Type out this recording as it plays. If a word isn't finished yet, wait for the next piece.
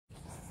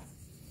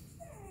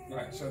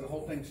Alright, so the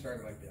whole thing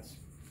started like this.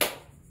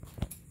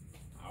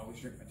 I always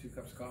drink my 2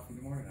 cups of coffee in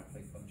the morning and I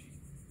play PUBG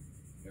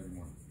every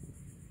morning.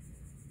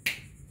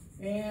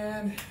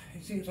 And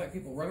it seems like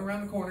people run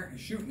around the corner and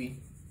shoot me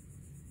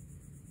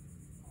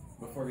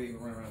before they even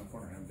run around the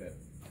corner and I'm dead.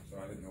 So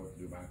I didn't know what to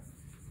do about it.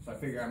 So I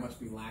figured I must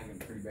be lagging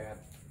pretty bad.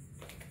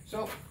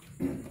 So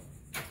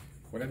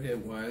what I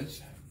did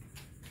was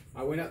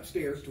I went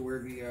upstairs to where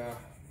the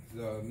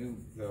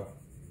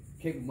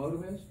cable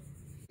modem is.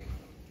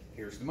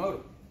 Here's the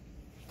modem.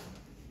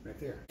 Right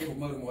there. Cable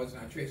modem was,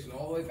 and I traced it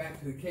all the way back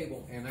to the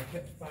cable, and I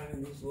kept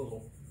finding these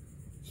little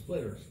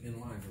splitters in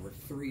line. There were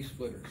 3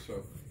 splitters.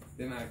 So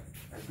then I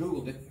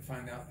Googled it to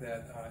find out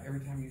that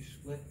every time you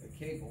split a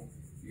cable,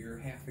 you're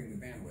halving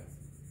the bandwidth.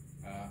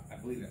 I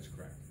believe that's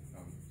correct.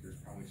 There's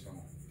probably some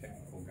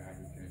technical guy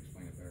who can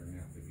explain it better than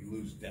that, but you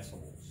lose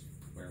decibels,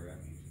 whatever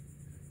that means.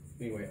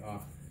 Anyway,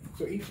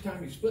 so each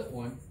time you split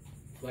one,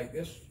 like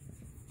this,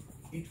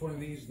 each one of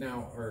these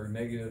now are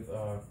negative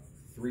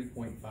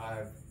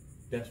 3.5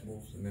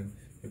 decibels, and then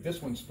if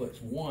this one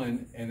splits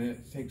 1, and then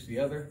it takes the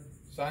other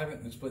side of it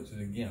and it splits it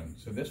again.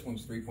 So this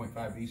one's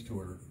 3.5, these two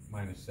are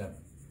minus 7,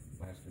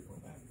 minus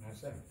 3.5,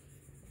 minus 7.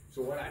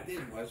 So what I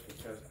did was,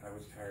 because I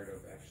was tired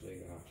of actually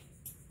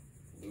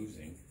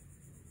losing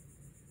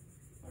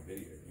my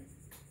video game,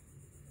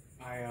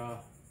 I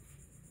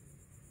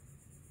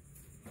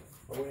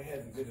went ahead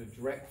and did a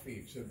direct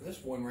feed. So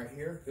this one right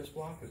here, this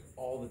block is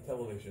all the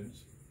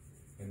televisions,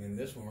 and then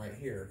this one right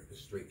here is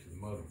straight to the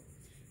modem.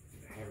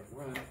 I have it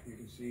run, you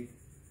can see,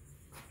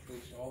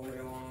 traced all the way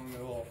along the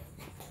little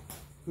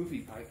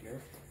hoopy pipe there,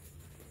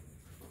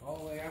 all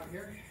the way out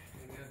here,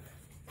 and then,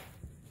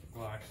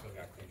 well, I still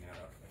got to clean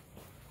that up.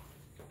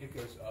 It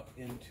goes up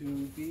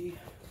into the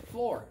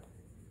floor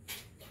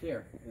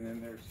there, and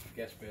then there's the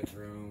guest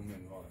bedroom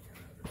and all that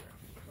kind of other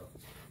stuff.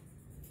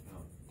 So,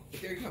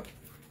 but there you go.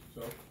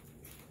 So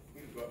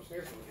we can go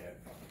upstairs and look at it.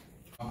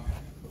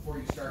 Before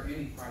you start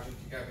any project,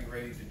 you got to be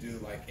ready to do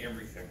like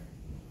everything.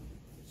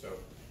 So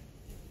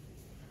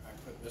I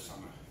put this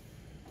on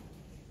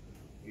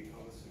a, you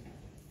call this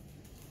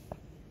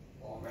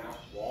a wall mount.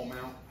 Wall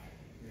mount.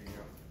 There you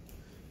go.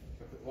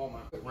 So I put wall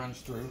mount. It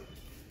runs through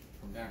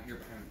from down here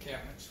behind the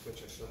cabinets,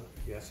 which I still,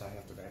 yes, I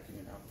have to vacuum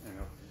it out. I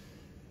know.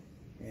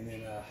 And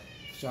then,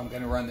 so I'm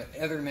going to run the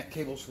Ethernet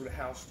cables for the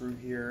house through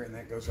here, and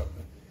that goes up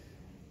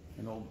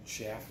an old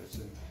shaft that's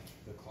in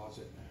the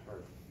closet,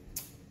 or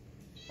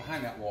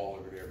behind that wall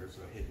over there. There's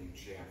a hidden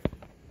shaft.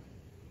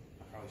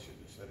 I probably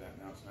shouldn't have said that.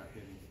 Now it's not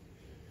hidden.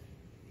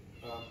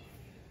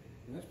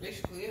 And that's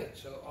basically it.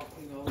 So I'll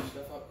clean all this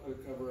stuff up, put a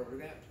cover over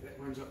that. That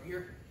runs up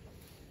here,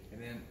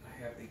 and then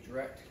I have the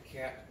direct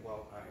Cat,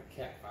 well, I have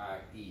Cat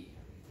 5e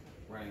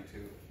running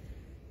to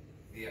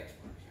the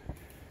Xbox.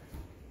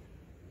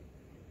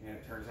 And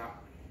it turns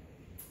out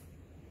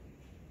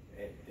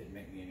it didn't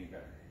make me any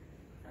better.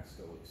 I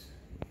still lose.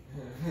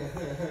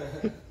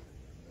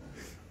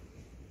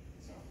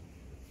 So,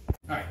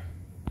 all right.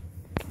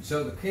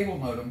 So the cable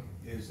modem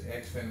is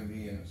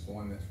Xfinity, and it's the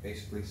one that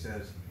basically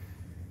says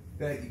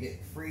that you get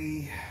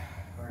free,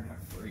 or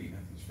not free,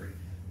 nothing's free,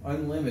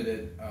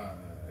 unlimited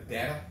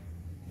data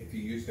if you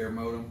use their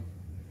modem.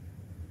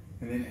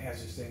 And then it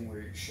has this thing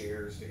where it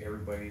shares to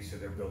everybody, so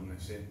they're building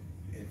this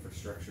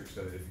infrastructure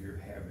so that if you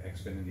have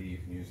Xfinity, you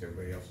can use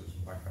everybody else's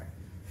Wi-Fi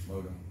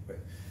modem. But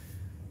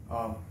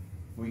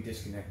we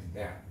disconnected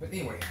that. But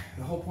anyway,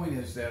 the whole point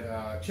is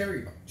that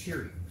Cherry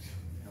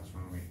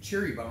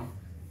Bomb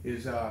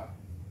is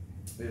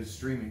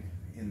streaming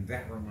in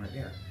that room right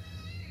there,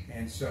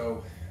 and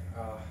so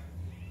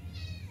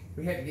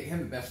we had to get him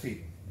the best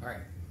feed. All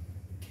right,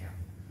 Cat.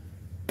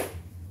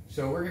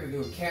 So we're going to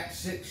do a Cat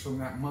 6 from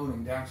that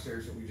modem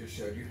downstairs that we just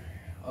showed you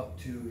up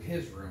to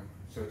his room.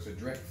 So it's a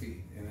direct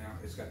feed, and now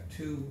it's got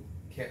 2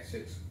 Cat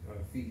 6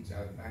 feeds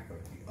out of the back of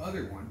it. The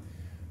other one,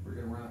 we're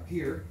going to run up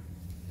here.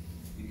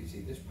 You can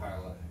see this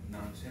pile of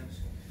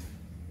nonsense,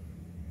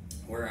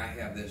 where I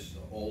have this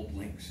old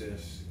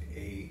Linksys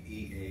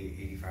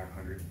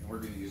EA8500, and we're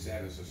going to use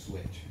that as a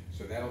switch.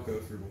 So that'll go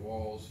through the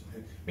walls,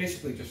 and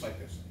basically just like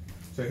this.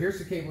 So here's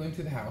the cable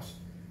into the house.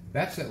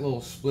 That's that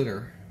little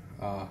splitter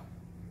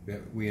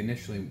that we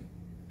initially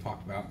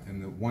talked about,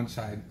 and the one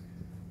side,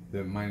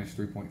 the minus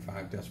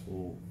 3.5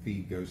 decibel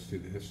feed goes to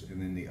this,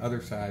 and then the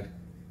other side,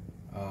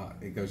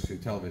 it goes to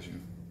the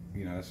television.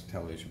 You know, that's a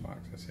television box,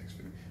 that's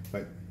Xfinity.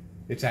 But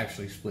it's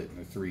actually split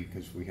into 3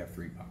 because we have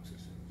 3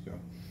 boxes. So,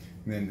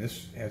 and then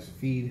this has a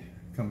feed,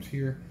 comes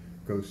here,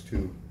 goes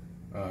to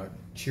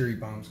Cherry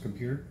Bomb's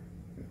computer,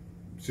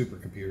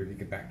 supercomputer. He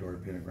can backdoor the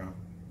pentagram.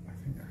 I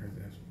think I heard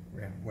this.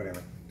 Yeah,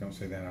 whatever. Don't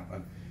say that out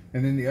loud.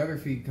 And then the other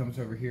feed comes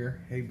over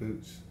here. Hey,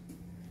 Boots.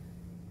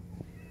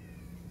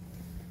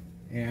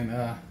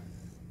 And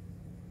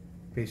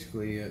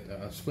basically it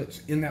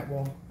splits in that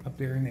wall up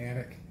there in the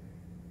attic,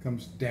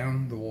 comes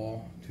down the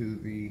wall to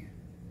the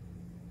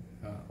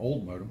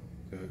old modem,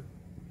 the,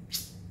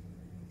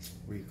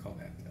 what do you call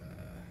that,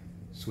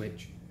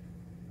 switch.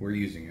 We're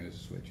using it as a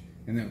switch.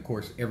 And then of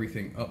course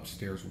everything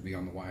upstairs will be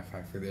on the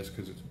Wi-Fi for this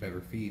because it's a better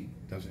feed,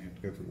 doesn't have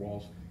to go through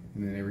walls.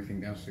 And then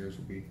everything downstairs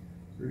will be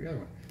through the other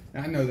one.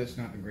 Now I know that's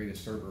not the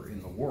greatest server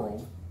in the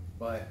world,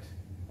 but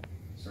it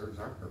serves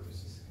our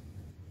purposes.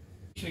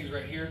 These things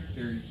right here,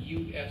 they're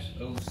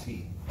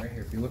USOC. Right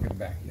here, if you look at the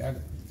back, you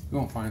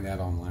won't find that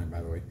online,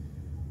 by the way.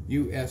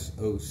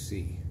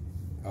 USOC.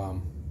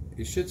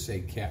 It should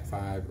say Cat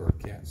 5 or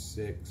Cat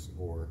 6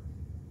 or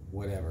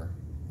whatever,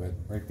 but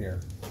right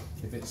there,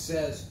 if it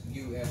says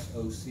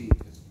USOC,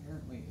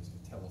 apparently it's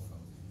a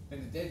telephone.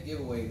 And the dead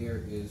giveaway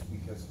there is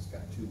because it's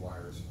got 2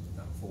 wires,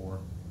 not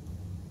 4,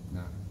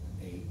 not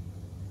 8,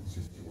 it's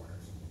just 2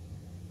 wires.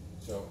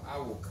 So I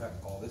will cut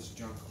all this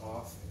junk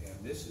off,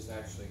 and this is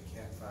actually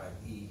Cat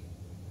 5e.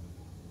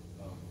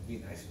 It'd be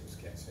nice if it was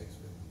Cat 6,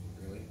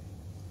 but really,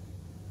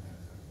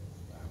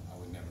 I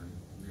would never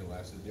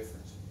realize the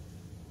difference.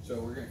 So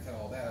we're going to cut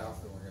all that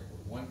off, and we're going to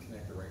put one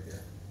connector right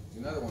there. There's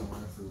another one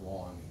running through the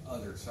wall on the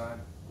other side.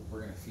 We're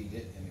going to feed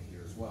it into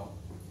here as well.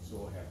 So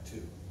we'll have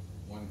 2.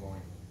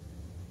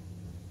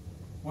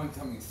 One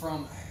coming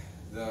from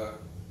the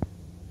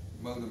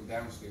modem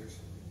downstairs,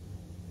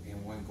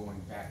 and one going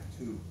back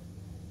to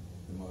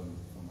the modem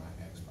from my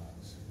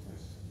Xbox.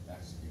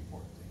 That's the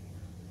important thing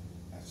here.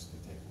 That's the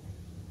takeaway.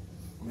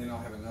 And then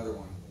I'll have another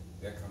one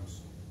that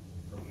comes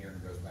from here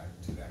and goes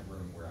back to that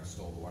room where I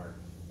stole the wire.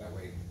 That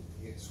way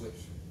it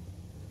switched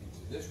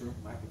into this room,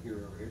 my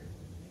computer over here,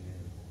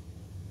 and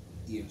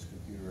Ian's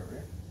computer over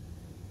here.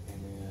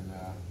 And then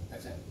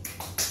that's it.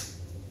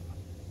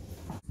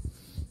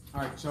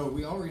 Alright, so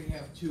we already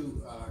have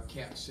 2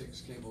 Cat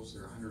 6 cables.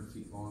 They're 100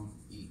 feet long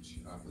each.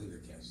 I believe they're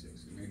Cat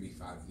 6. They may be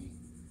 5 feet.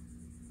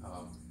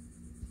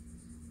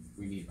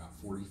 We need about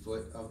 40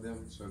 foot of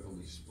them, so they'll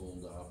be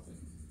spooled up and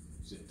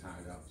zip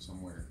tied up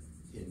somewhere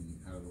hidden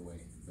out of the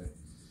way. But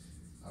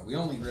we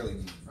only really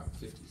need about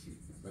 50 feet.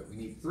 But we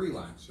need 3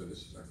 lines, so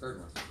this is our 3rd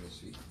one. You'll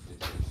see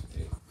it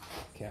is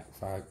a Cat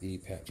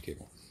 5e patch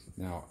cable.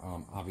 Now,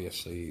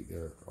 obviously,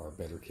 there are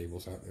better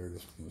cables out there.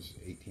 This one was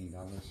 $18, $19,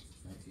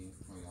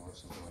 $20,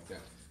 something like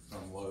that,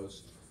 from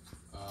Lowe's.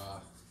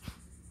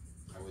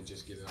 I would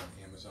just get it on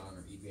Amazon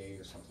or eBay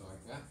or something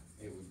like that.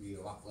 It would be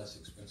a lot less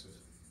expensive,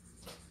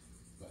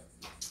 but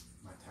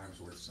my time's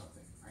worth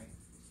something, right?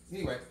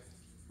 Anyway,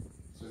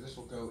 so this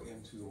will go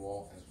into the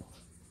wall as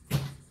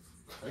well.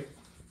 Right?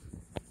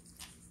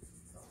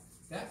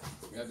 That,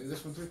 we gotta do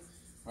this one too?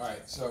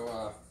 Alright,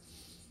 so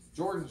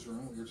Jordan's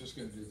room, we were just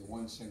going to do the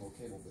one single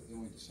cable, but then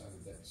we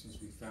decided that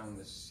since we found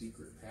this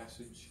secret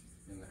passage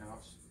in the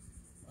house,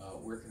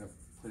 we're going to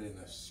put in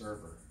a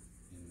server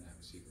in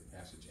that secret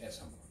passage at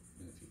some point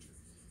in the future,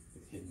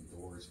 with hidden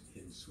doors and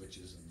hidden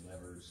switches and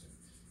levers and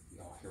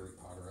be all Harry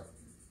Potter up.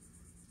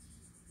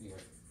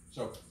 Anyway,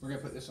 so we're going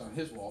to put this on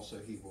his wall so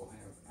he will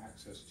have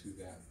access to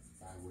that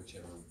by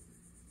whichever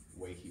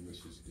way he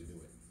wishes to do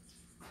it.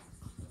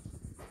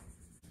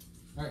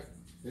 All right,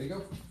 there you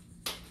go.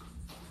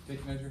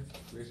 Tape measure,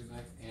 razor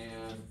knife,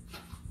 and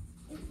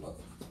hey,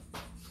 look,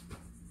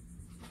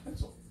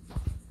 pencil.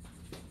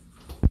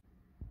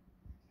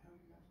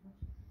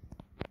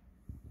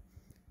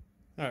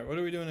 All right, what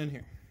are we doing in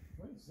here?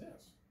 What is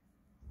this?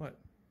 What?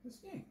 This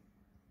thing.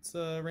 It's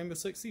Rainbow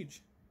Six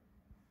Siege.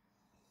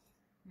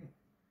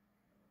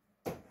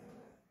 I've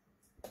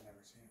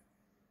never seen it.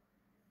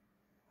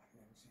 I've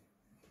never seen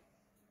it.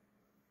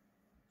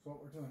 So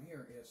what we're doing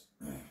here is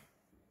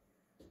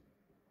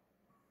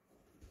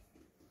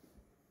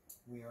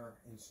we are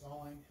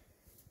installing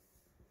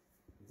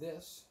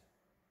this.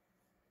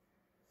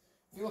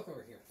 If you look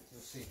over here,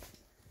 you'll see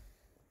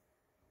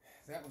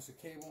that was a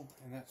cable,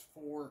 and that's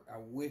 4. I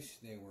wish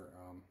they were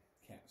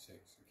Cat 6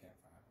 or Cat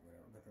 5 or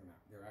whatever, but they're not.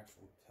 They're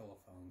actual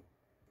telephone.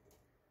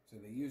 So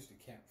they used a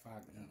Cat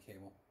 5e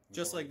cable.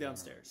 Just like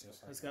downstairs.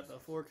 Just like it's got the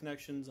 4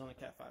 connections on a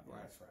Cat 5 line.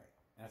 That's right.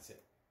 That's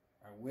it.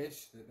 I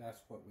wish that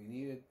that's what we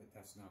needed, but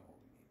that's not what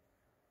we need.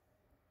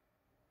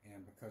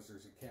 And because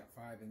there's a Cat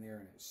 5 in there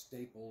and it's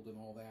stapled and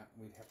all that,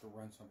 we'd have to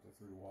run something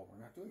through the wall.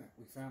 We're not doing that.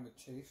 We found a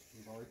chase.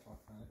 We've already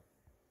talked about it.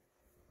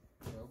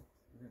 So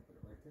we're going to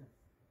put it right there.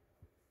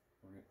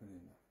 We're going to put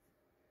in the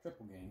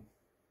triple gain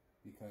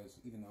because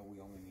even though we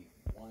only need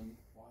 1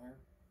 wire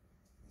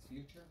in the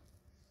future,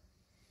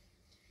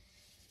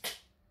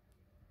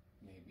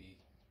 maybe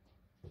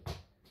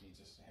needs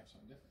us to have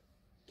something different.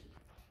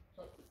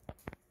 So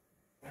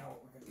now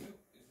what we're going to do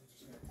is we're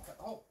just going to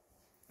cut. Oh!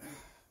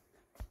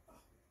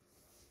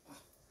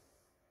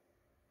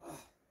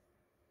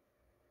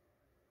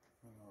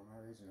 My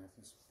razor knife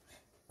is,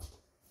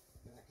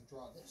 then I can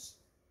draw this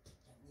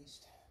at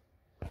least.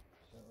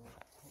 So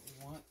what we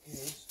want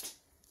is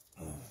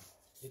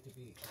it to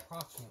be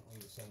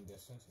approximately the same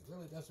distance. It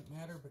really doesn't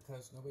matter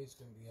because nobody's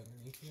going to be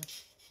underneath here.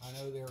 I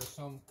know there are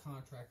some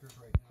contractors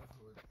right now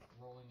who are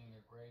rolling in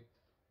their grave.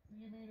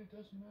 What do you mean it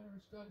doesn't matter?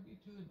 It's got to be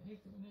 2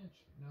 1/8 of an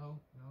inch. No,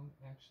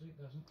 actually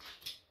it doesn't.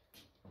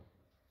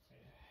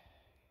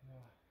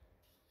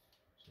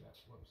 So that's,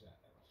 what was that?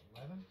 That was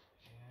 11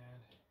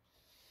 and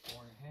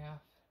 4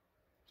 1/2.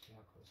 See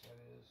how close that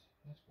is.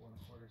 That's 4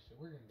 1/4. So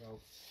we're going to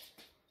go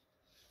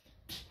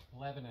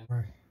 11 and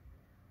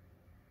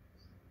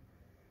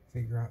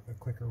figure out the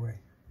quicker way.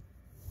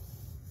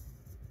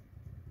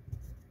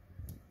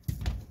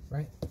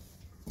 Right?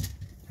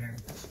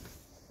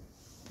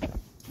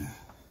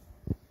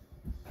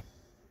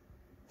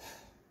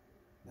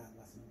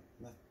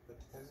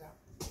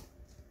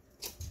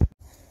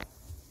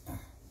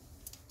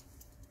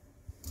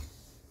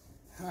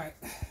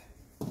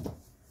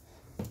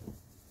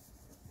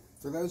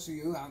 For those of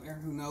you out there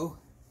who know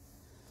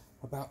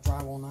about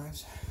drywall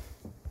knives,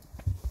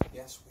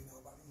 yes, we know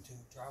about them too.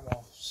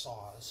 Drywall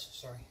saws,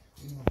 sorry,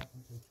 we know about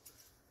them too.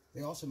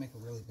 They also make a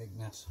really big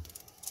mess.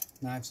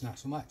 Knives, not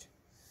so much.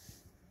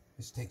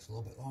 This takes a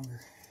little bit longer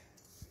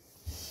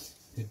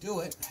to do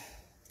it.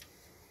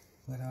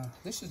 But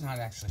this is not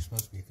actually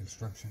supposed to be a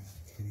construction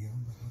video,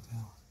 but what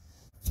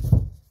the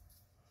hell.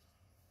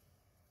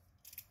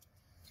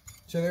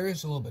 So there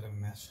is a little bit of a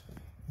mess.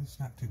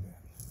 It's not too bad.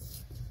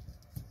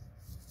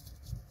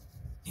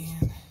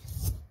 And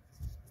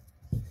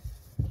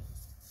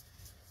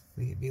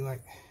we could be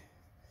like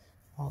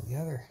all the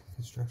other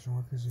construction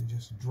workers and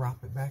just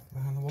drop it back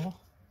behind the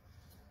wall.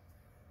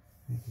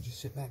 And you can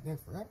just sit back there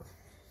forever.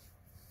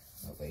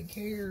 Nobody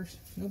cares.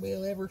 Nobody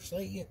will ever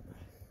say it.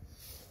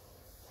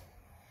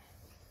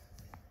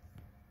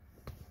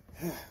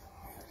 There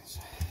it is.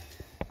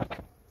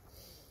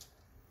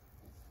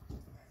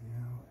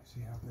 Now,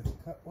 see how good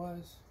the cut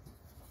was.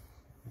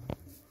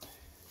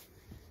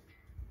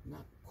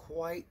 Not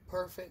quite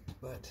perfect,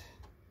 but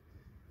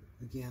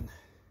again,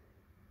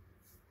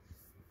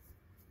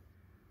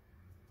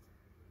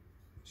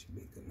 should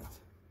be good enough.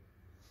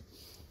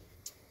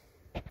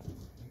 There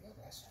you go,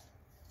 guys.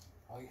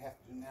 All you have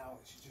to do now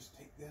is you just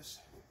take this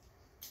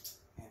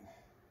and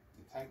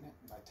you tighten it.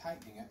 By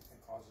tightening it,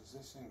 it causes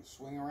this thing to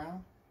swing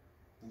around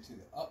into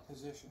the up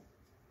position,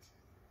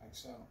 like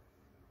so.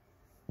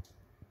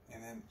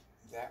 And then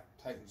that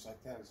tightens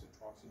like that as it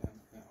draws it in,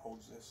 and it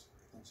holds this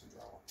against the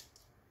drywall.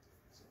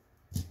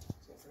 That's it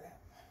for that.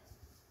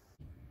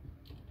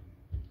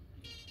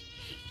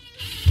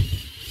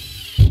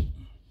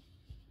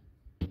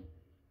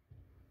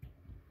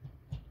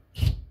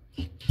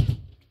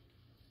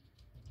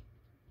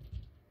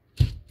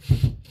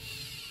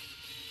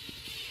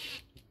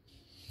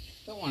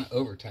 Don't want to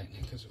over tighten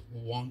it because it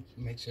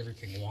makes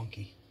everything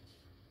wonky.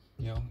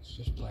 You know, it's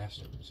just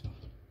plastic. So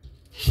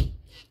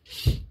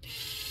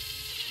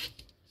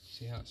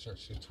see how it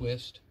starts to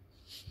twist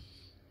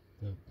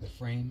the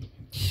frame.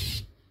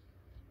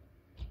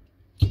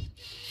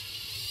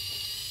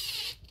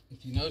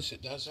 If you notice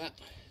it does that,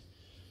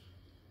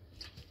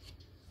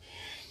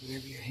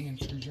 grab your hand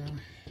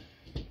screwdriver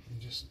and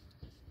just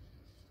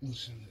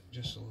loosen it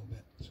just a little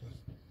bit so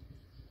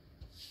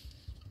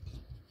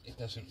it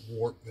doesn't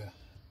warp the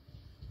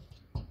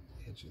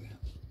edge of that.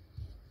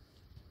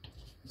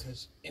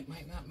 Because it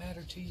might not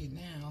matter to you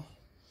now,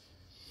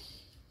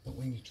 but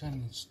when you're trying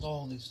to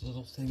install these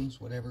little things,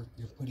 whatever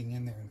you're putting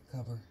in there in the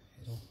cover,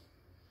 it'll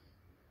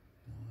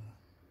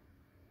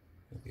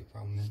be a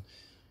problem then.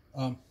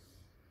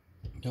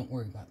 Don't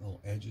worry about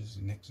little edges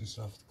and nicks and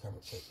stuff. The cover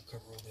plate will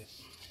cover all that.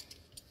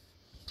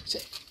 That's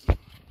it.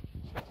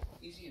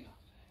 Easy enough.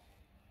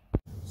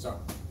 So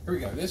here we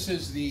go. This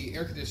is the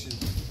air conditioning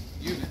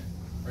unit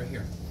right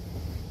here.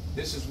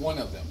 This is one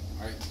of them.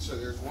 All right. So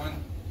there's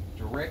one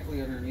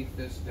directly underneath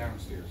this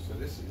downstairs. So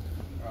this is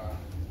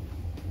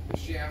the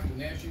shaft,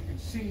 and as you can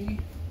see,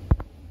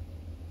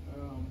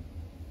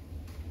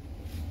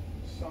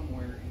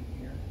 somewhere in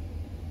here.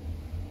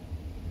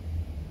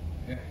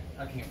 Yeah,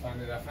 I can't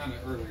find it. I found it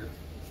earlier.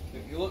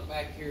 If you look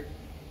back here,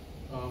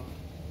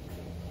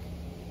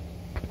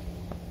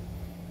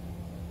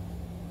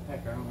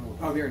 heck, I don't know.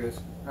 Oh, there it is.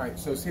 All right.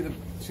 So see the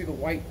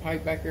white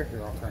pipe back there?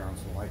 Here, I'll turn on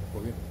some light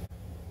for you.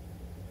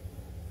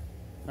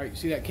 All right. You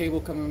see that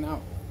cable coming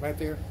out right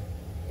there?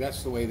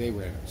 That's the way they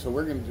ran it. So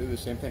we're going to do the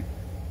same thing.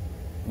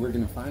 We're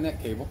going to find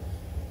that cable,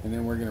 and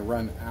then we're going to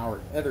run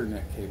our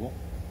Ethernet cable,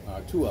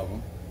 two of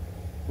them,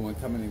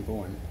 coming and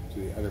going to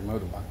the other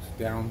modem box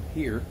down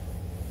here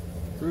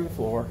through the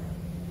floor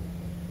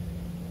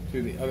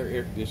to the other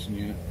air conditioning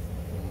unit.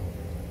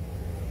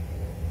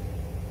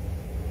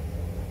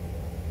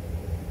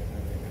 I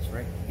think that's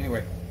right.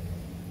 Anyway,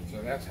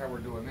 so that's how we're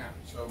doing that.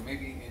 So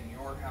maybe in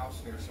your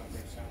house there's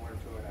something similar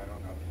to it. I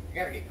don't know. You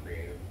got to get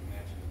creative,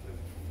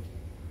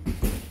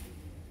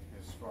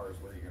 as far as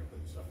where you're going to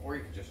put the stuff. Or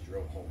you could just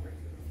drill a hole right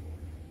through the floor.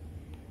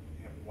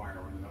 You have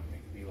wire running up, and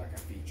it could be like a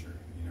feature,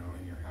 you know,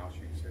 in your house.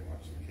 You can say,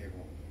 watch the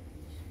cable.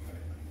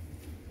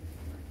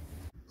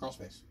 Crawl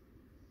space.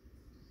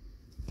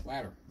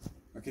 Ladder.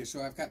 Okay,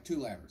 so I've got two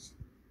ladders.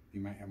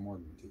 You might have more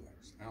than two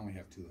ladders. I only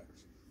have two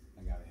ladders.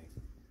 I got a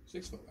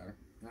 6-foot ladder,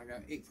 and I got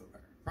an 8-foot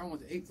ladder. Problem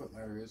with the 8-foot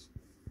ladder is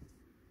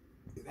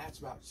that's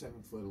about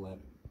 7'11".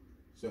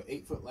 So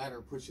 8-foot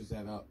ladder pushes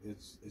that up.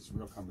 It's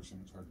real cumbersome.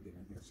 It's hard to get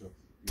in here. So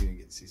you're gonna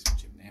get to see some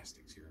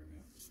gymnastics here in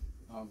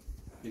a minute.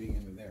 Getting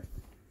into there.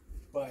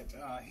 But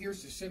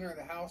here's the center of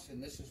the house,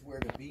 and this is where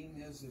the beam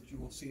is that you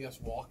will see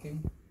us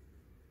walking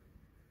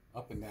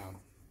up and down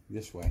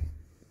this way.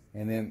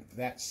 And then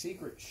that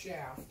secret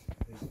shaft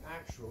is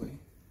actually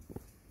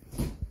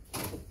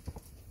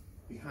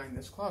behind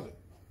this closet.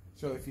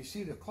 So if you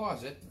see the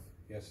closet,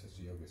 yes, it's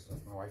yoga stuff.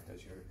 My wife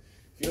does yoga.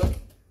 If you look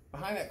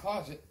behind that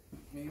closet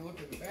and you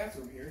look at the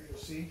bathroom here, you'll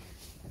see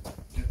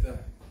that the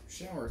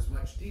shower is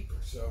much deeper.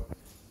 So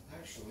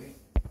actually,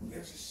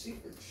 there's a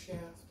secret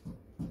shaft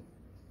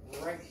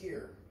right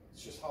here.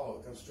 It's just hollow.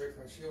 It goes straight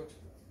from the ceiling.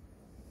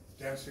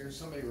 Downstairs,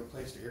 somebody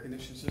replaced the air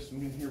conditioning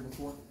system in here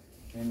before.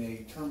 and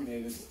they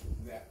terminated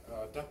that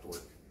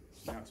ductwork.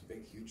 Now it's a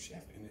big, huge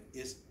shaft, and it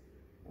is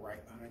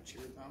right behind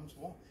Cherry Tom's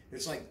wall.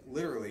 It's like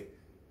literally,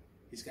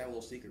 he's got a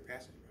little secret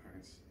passage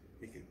behind us.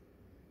 He could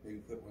maybe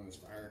put one of those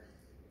fire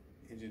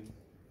engine,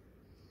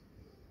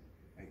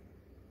 like,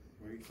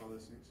 what do you call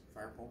those things?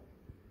 Fire pole.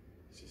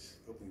 It's just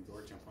open the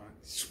door, jump on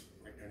it,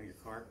 right down in your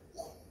car,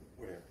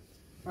 whatever.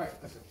 All right,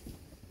 let's go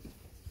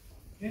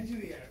into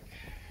the attic.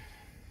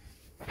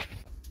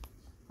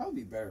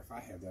 Probably be better if I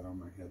had that on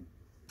my head.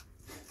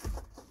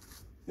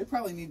 They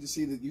probably need to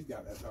see that you've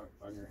got that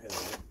on your head.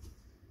 Right?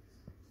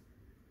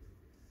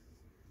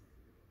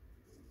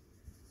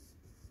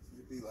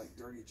 It'd be like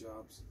dirty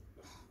jobs.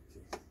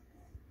 Okay.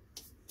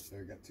 So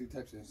I got two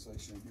types of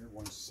insulation here.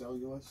 One's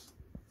cellulose,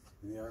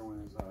 and the other one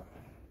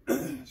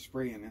is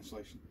spray and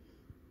insulation.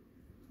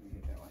 Let me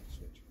hit that light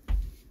switch.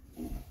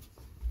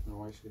 My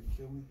wife's gonna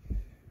kill me.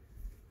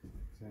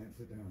 I didn't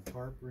put down a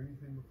tarp or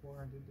anything before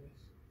I did this.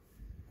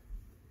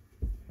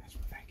 That's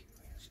what vacuum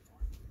cleaners for.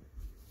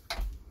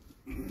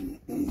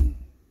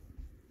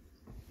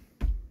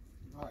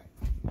 Alright.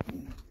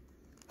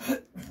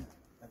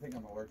 I think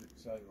I'm allergic to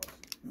cellulose.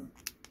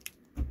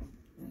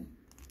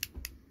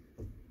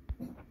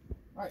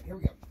 Alright, here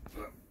we go.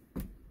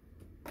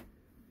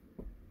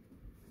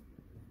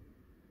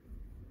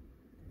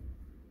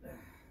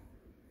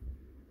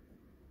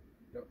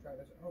 Don't try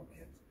this. Oh,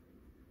 kids.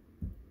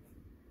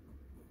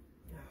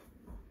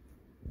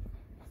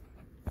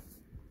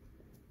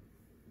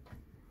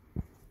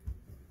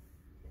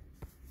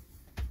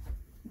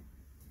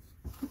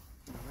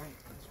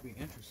 Be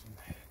interesting.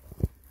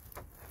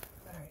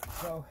 Alright,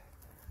 so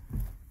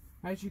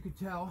as you can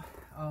tell,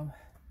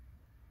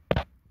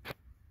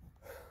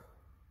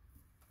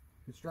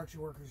 construction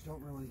workers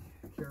don't really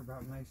care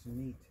about nice and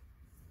neat.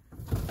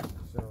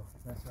 So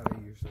that's how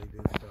they usually do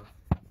stuff.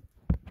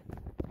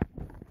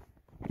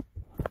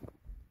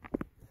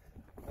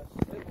 Us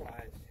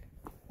civilized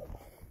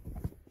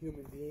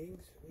human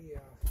beings, we I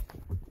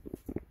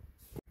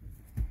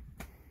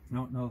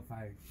don't know if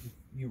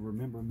you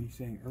remember me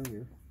saying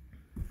earlier,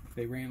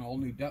 they ran all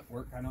new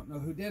ductwork. I don't know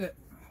who did it,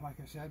 like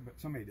I said, but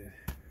somebody did.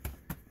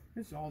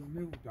 This is all the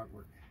new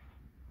ductwork.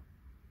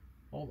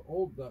 All the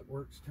old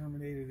ductwork's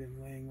terminated and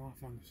laying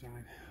off on the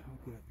side. I'll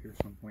get up here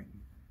some point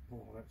and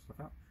pull all that stuff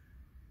out.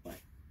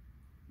 But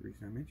the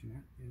reason I mention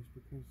that is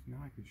because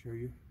now I can show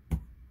you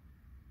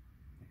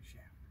that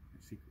shaft,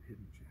 that secret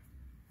hidden shaft.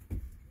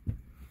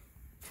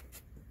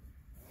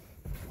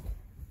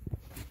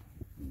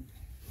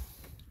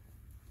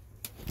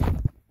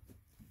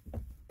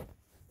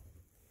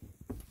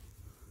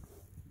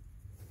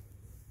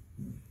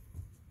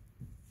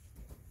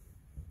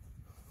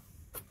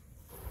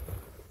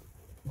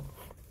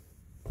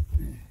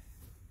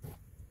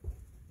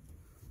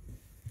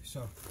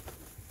 So,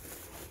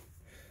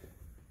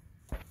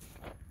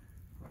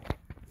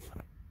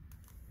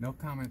 no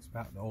comments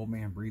about the old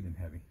man breathing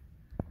heavy.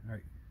 All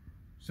right,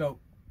 so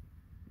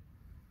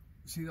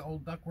see the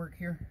old ductwork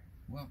here?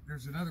 Well,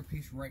 there's another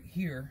piece right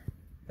here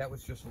that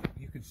was just,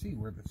 you could see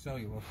where the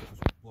cellulose that was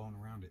blown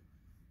around it.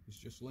 It's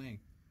just laying.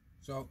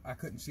 So I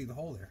couldn't see the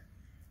hole there.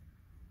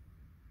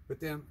 But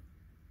then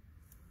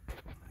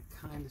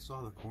I kind of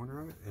saw the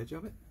corner of it, edge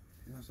of it,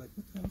 and I was like,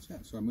 what the hell is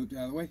that? So I moved it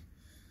out of the way.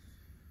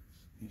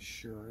 And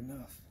sure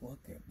enough, look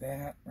at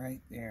that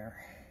right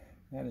there.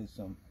 That is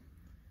some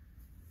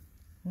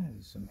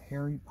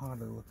Harry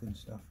Potter looking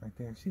stuff right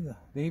there. See,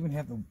 they even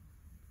have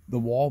the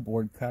wall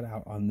board cut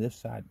out on this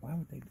side. Why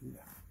would they do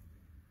that?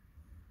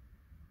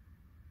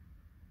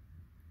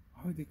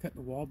 Why would they cut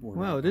the wall board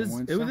wow, out it on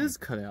one is side? it is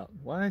cut out.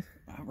 Why?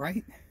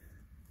 Right?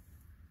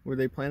 Were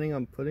they planning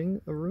on putting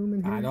a room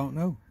in here? I don't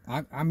know.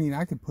 I mean,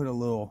 I could put a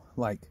little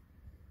like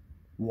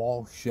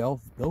wall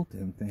shelf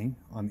built-in thing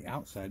on the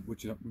outside,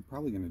 which we're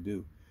probably going to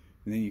do,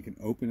 and then you can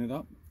open it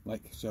up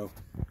like so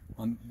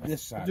on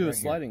this side. Do right a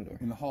sliding here, door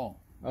in the hall.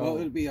 Oh, well,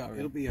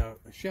 it'll be a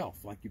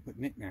shelf like you put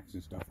knickknacks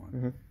and stuff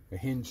on. A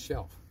hinge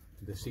shelf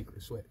to the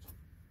secret switch.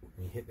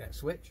 And you hit that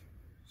switch,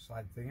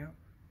 slide the thing out,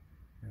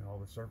 and all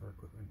the server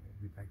equipment will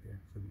be back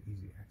there, so it'll be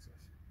easy access.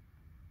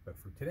 But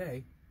for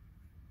today,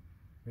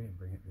 we didn't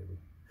bring it, did we?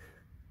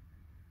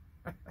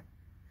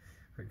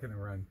 We're gonna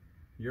run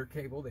your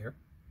cable there.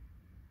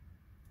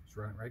 Just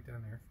run it right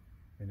down there,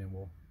 and then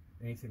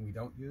anything we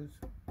don't use,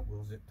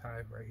 we'll zip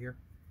tie right here.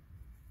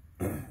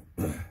 And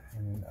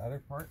then the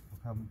other part will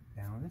come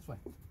down this way.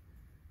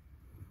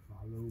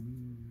 Follow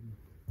me.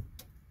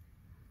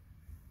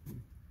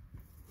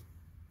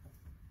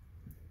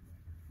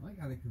 I like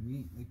how they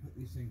conveniently put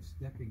these things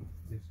stepping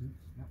distance.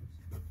 That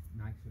was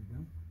nice of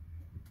them.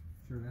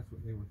 I'm sure that's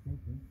what they were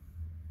thinking.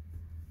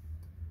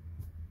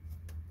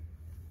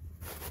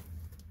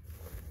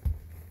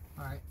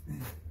 Alright.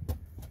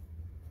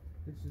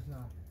 This is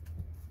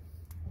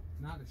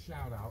not a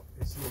shout out.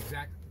 It's the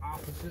exact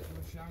opposite of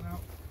a shout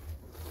out.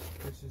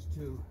 This is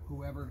to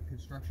whoever the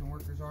construction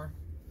workers are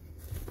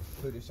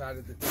who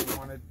decided that they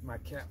wanted my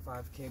Cat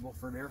 5 cable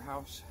for their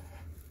house.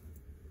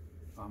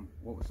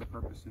 What was the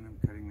purpose in them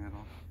cutting that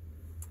off?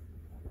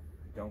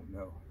 I don't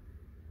know.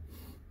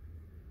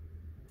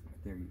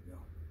 But there you go.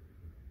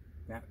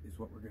 that is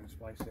what we're going to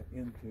splice it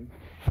into. And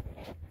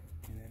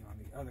then on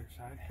the other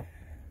side,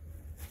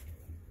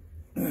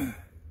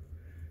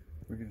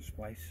 we're going to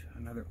splice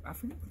another, I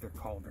forget what they're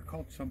called. They're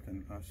called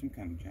something, some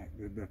kind of jack.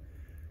 The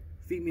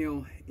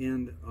female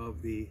end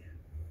of the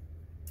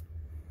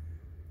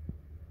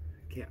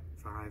Cat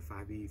 5,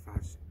 5E,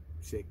 5,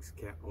 6,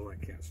 Cat, all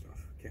that Cat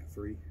stuff. Cat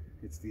 3.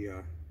 It's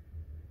the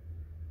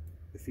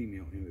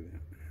female end of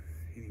that.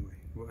 Anyway,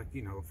 well, like,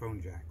 you know, a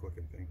phone jack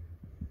looking thing.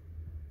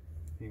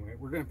 Anyway,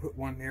 we're going to put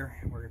one there,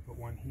 and we're going to put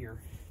one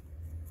here,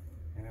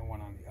 and then one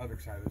on the other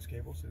side of those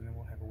cables, and then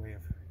we'll have a way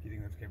of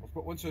getting those cables.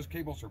 But once those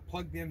cables are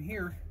plugged in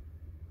here,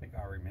 I think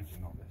I already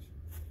mentioned all this,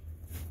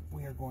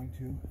 we are going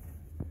to,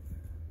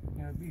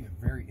 you know, it'd be a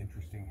very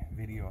interesting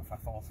video if I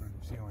fall through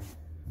the ceiling.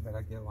 I bet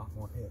I get a lot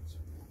more hits.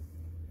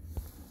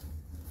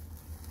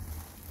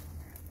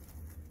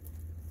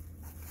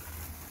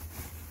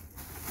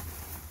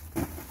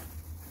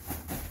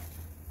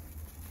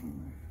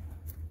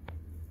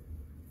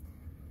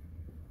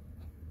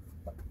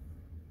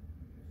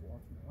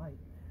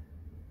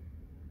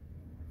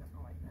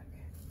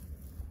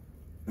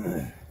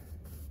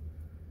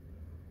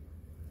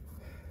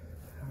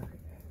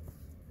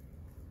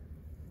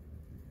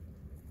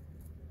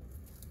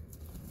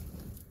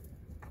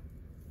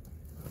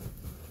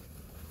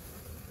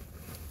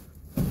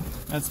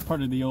 That's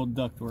part of the old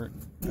ductwork,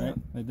 right?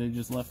 That they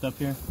just left up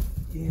here?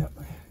 Yeah,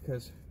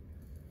 because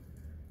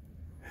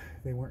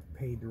they weren't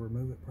paid to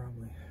remove it,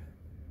 probably.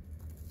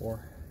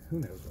 Or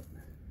who knows what.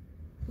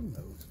 Who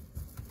knows?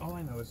 All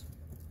I know is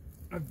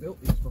I've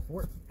built these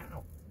before.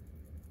 Ow.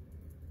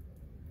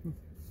 Okay.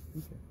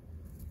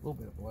 A little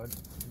bit of blood.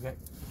 Can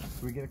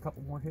we get a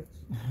couple more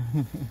hits?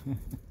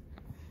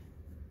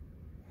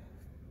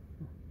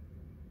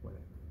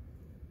 Whatever.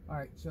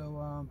 Alright,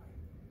 so,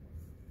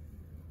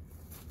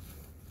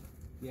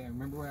 yeah,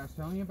 remember what I was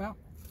telling you about?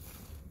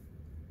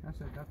 That's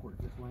that ductwork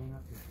just laying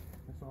up here.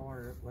 That's all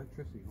our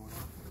electricity going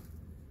on.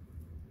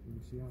 Can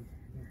you see on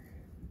there?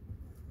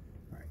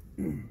 Alright.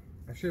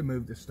 I should have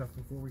moved this stuff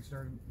before we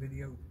started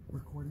video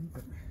recording,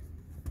 but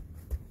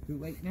too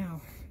late now.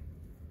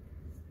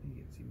 You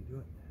get to see me do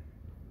it.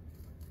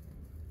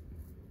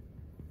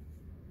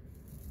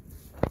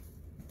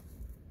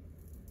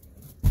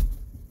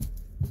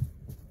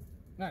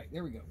 Alright,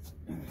 there we go.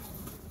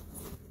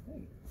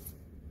 Hey.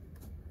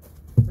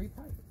 Free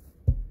pipe.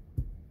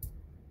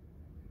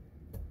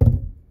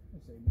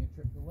 It'll save me a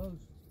trip to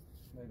Lowe's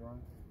later on.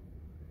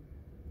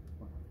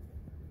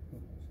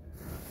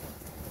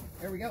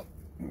 There we go.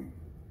 And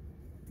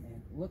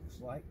it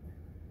looks like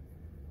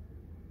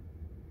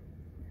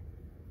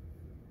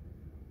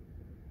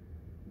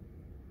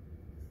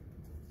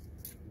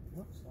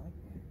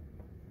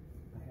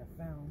I have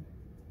found.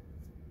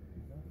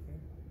 Okay.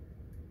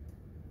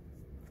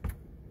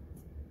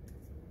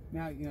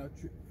 Now, you know,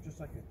 just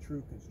like a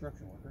true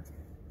construction worker,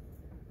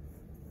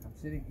 I'm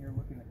sitting here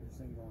looking at this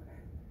thing going,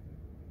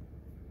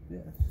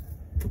 this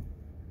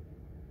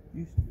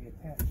used to be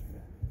attached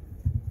to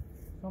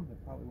something,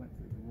 probably went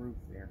through the roof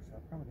there, so I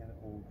probably got an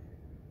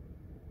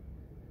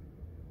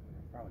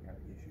probably got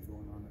an issue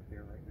going on up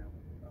there right now.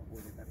 I'll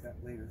worry about that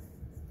later.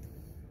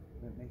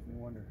 But it makes me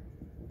wonder,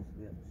 what's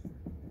this? What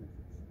is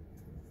this?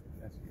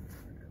 That's good.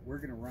 We're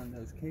going to run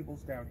those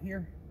cables down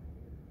here.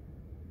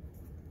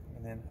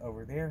 And then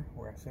over there,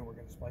 where I said we're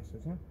going to splice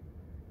those in.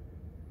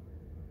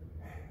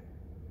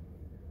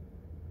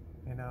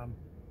 And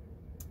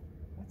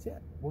that's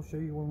it. We'll show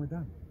you when we're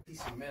done.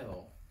 Piece of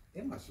metal.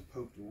 It must have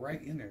poked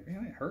right in there.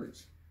 Man, it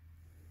hurts.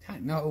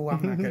 No,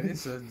 I'm not gonna.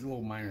 It's a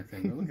little minor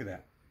thing, but look at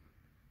that.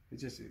 It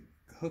just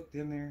hooked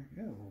in there.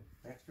 Yeah, little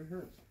bastard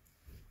hurts.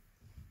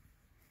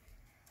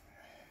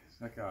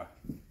 It's like a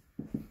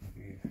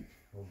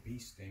little bee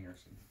sting or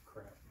some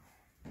crap.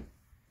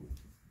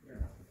 We're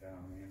gonna put that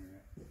on the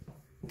internet.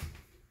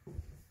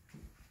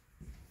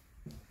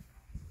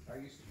 I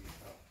used to be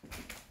tough.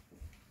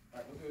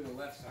 Alright, we'll do the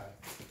left side.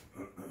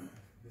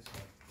 This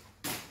way.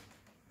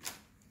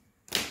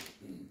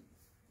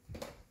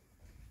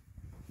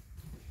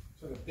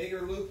 So the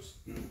bigger loops,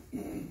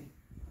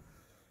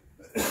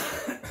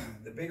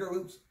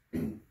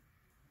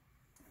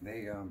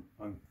 they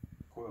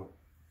uncoil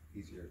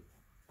easier.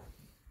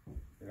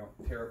 They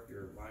don't tear up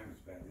your line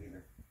as bad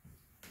either.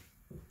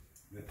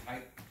 The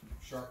tight,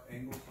 sharp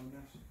angles on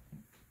this,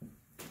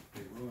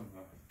 they ruin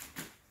the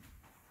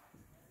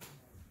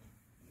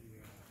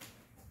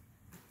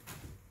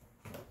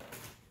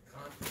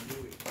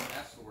continuity.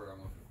 That's the word I'm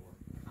looking for.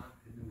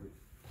 Continuity.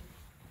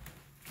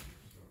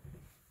 So,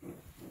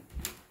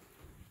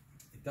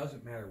 it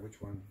doesn't matter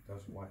which one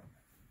does what.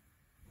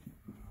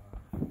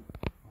 Oh,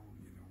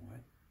 you know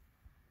what?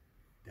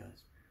 It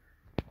does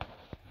matter.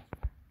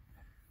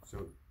 So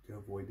to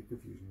avoid the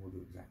confusion, we'll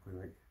do exactly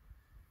like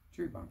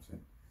cherry bomb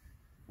said.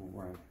 We'll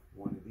run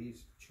one of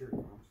these cherry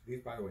bombs.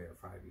 These, by the way, are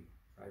 5E.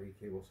 5E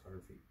cables,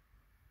 100 feet.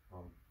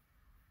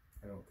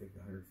 I don't think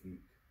 100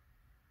 feet,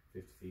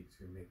 50 feet is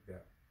going to make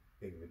that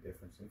big of a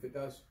difference. And if it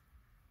does,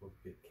 we'll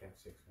get Cat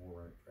 6 and we'll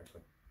run it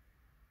correctly.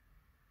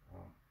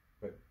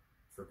 But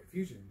for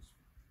confusions,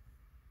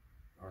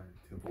 or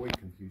to avoid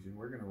confusion,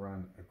 we're going to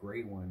run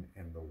gray one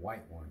and the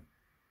white one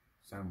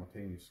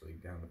simultaneously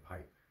down the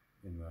pipe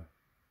in the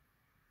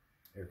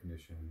air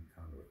conditioning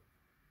conduit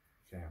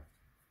shaft,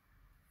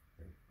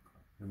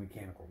 the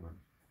mechanical run.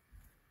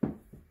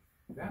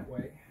 That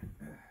way,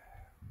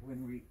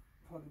 when we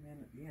plug them in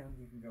at the end,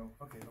 we can go,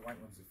 okay, the white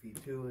one's the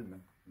feed to, and the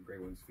gray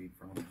one's feed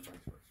from, and vice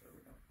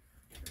versa.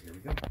 So here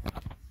we go.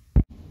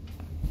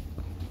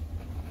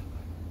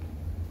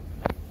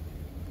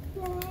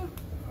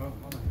 Oh,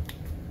 hold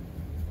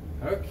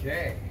on.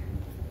 Okay.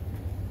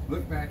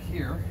 Look back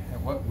here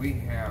at what we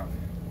have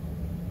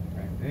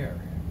right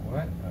there.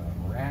 What a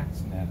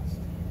rat's nest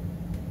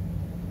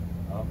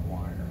of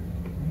wire.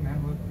 Doesn't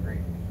that look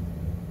great?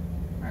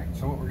 Alright,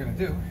 so what we're going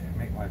to do,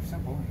 make life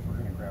simple, is we're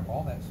going to grab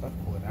all that stuff,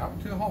 pull it out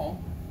to the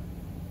hole,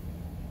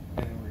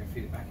 and then we're going to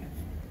feed it back in.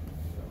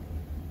 So,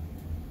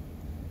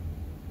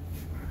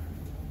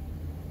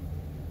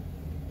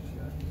 just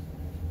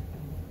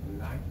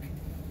like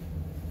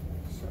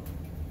so.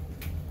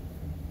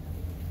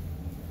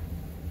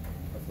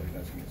 Hopefully it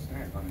doesn't get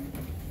snagged on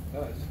anything. If it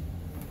does,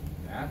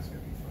 that's going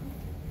to be fun.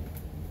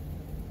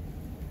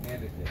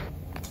 And it did.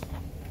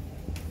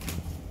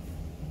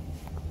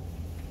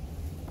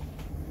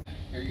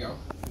 Here you go.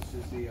 This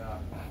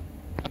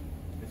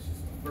is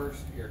the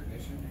first air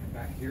conditioner, and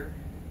back here,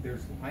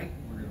 there's the pipe.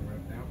 We're going to run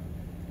it down.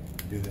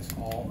 Do this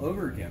all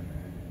over again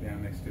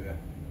down next to the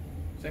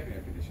second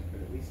air conditioner,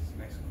 but at least it's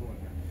nice and cool in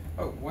here.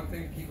 Oh, one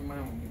thing to keep in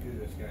mind when you do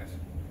this, guys.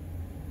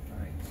 All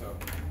right, so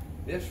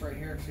this right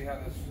here, see how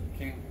this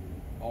came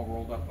all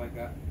rolled up like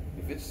that?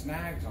 If it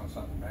snags on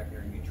something back here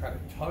and you try to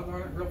tug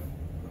on it real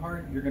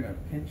hard, you're going to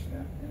pinch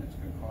that, and it's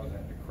going to cause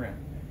that to crimp.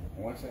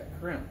 And once that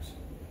crimps,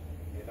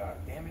 it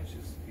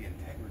damages the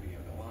integrity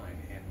of the line,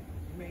 and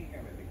you may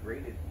have a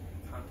degraded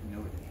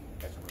continuity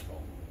as a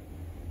result.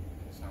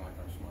 It sounds like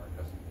I'm smart,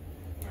 doesn't it?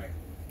 Right.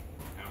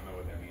 I don't know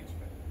what that means,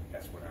 but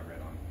that's what I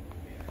read on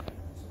the internet.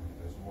 Someone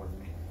knows more than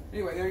me.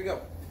 Anyway, there you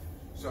go.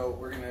 So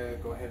we're going to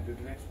go ahead and do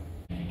the next one.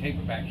 If you tape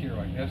it back here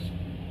like this,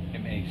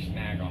 it may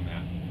snag on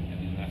that, and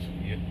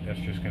then that's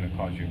just going to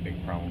cause you a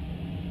big problem.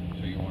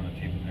 So you want to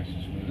tape it nice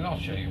and smooth. And I'll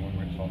show you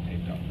when it's all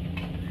taped up.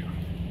 There you go.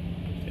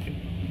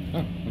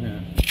 Oh, look at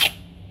that.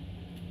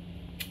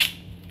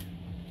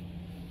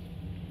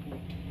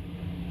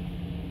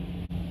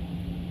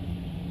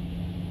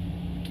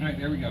 All right,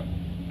 there we go.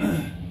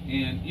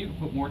 And you can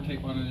put more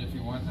tape on it if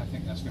you want. I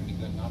think that's going to be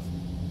good enough.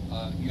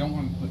 You don't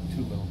want to put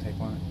too little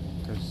tape on it,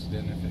 because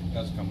then if it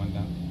does come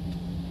undone,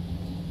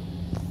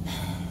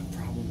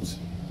 problems,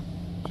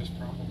 just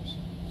problems.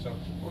 So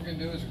what we're going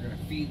to do is we're going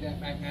to feed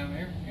that back down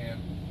there and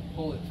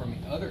pull it from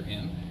the other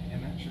end,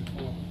 and that should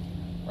pull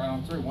right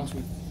on through. Once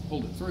we've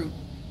pulled it through,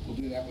 we'll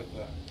do that with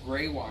the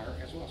gray wire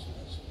as well. So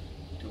that's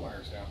 2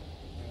 wires down.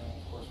 And then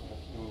of course we'll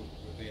do it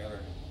with the other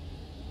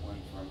one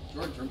from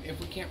George's room if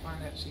we can't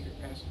find that secret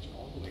passage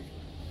all the way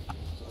through.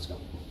 So let's go.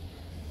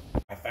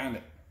 I found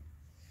it.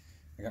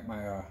 I got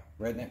my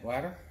redneck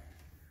ladder.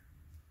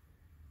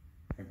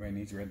 Everybody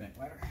needs a redneck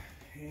ladder.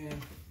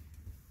 And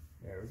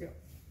there we go.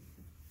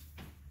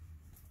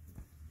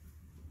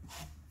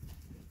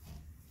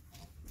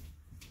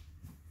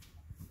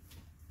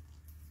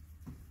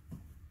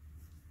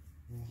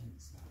 And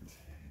it's not.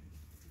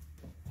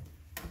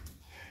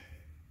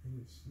 It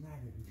was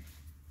snagging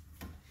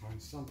on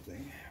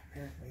something.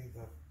 Apparently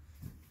the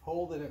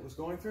hole that it was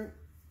going through.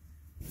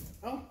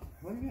 Oh,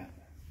 look at that.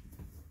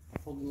 I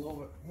pulled it a little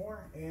bit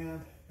more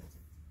and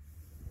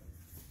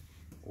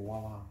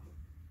voila.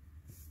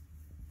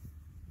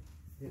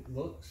 It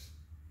looks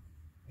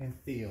and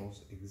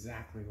feels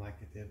exactly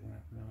like it did when I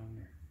put it on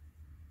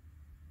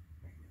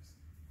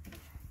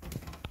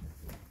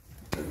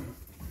there.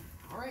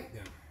 All right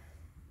then.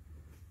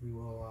 We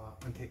will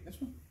untake this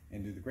one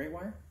and do the gray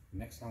wire.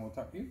 Next time we'll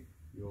talk to you,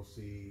 you'll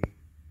see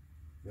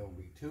there will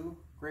be 2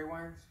 gray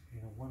wires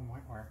and 1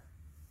 white wire,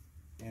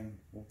 and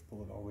we'll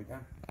pull it all the way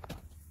down.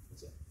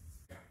 That's it.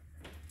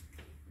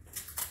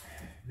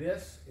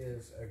 This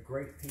is a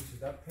great piece of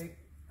duct tape.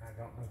 I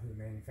don't know who the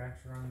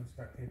manufacturer on this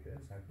duct tape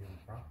is. I'll give them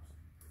props.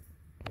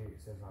 Maybe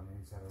it says on the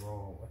inside of the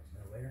roll. I'll let you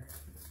know later.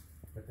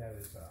 But that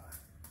is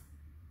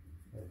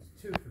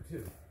 2 for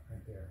 2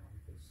 right there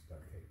with this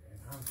duct tape. And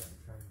I'm going to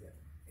try to get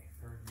a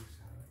third use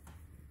out of it.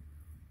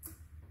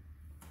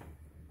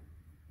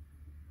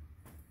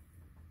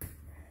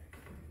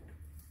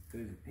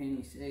 Because a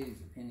penny saved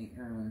is a penny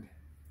earned.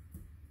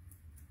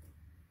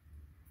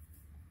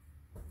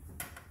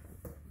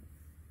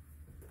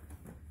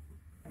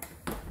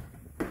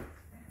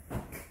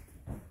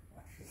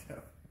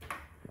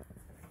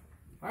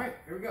 All right,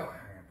 here we go. I'm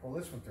going to pull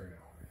this one through now.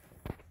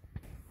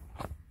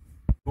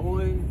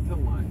 Going to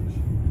lunch.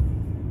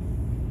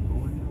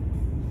 Going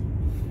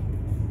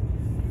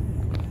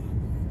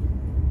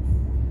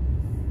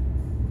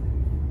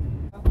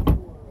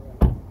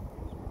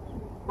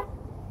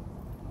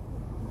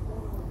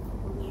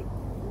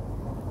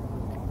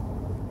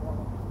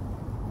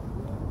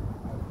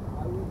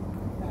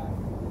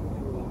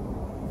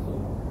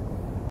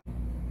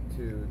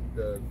to to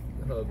the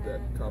hub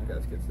that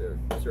Comcast gets their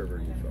server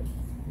used from.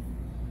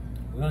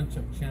 Lunch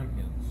of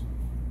Champions.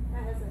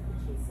 That has like the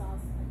cheese sauce.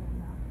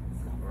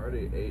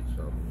 already ate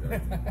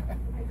something.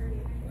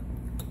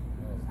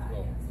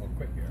 I'll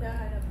quit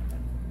here.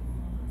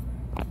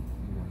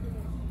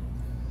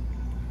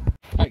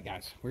 Alright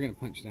guys, we're going to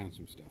punch down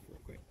some stuff real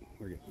quick.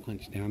 We're going to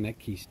punch down that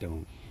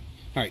keystone.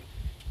 Alright,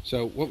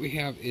 so what we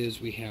have is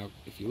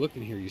if you look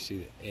in here, you see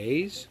the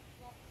A's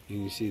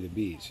and you see the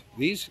B's.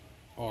 These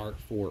are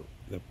for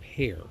the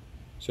pair.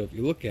 So if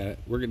you look at it,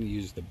 we're going to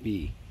use the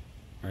B.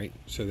 Alright,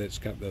 so that's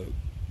got the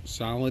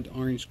solid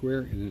orange square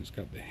and then it's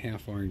got the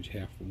half orange,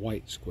 half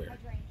white square.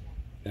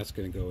 That's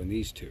going to go in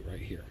these two right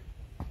here.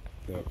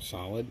 The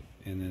solid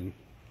and then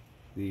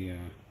the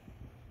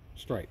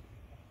stripe.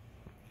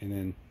 And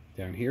then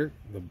down here,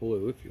 the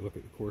blue, if you look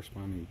at the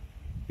corresponding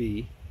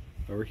B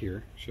over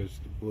here, shows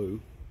the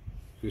blue,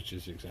 which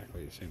is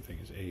exactly the same thing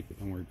as A, but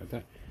don't worry about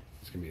that.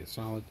 It's going to be a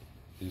solid,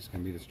 and it's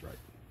going to be the stripe.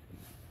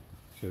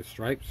 So the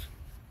stripes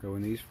go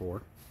in these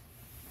four,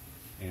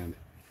 and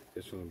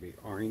this one will be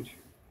orange,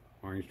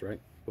 orange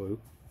stripe, blue,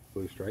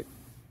 blue stripe,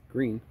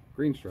 green,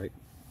 green stripe,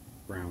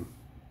 brown,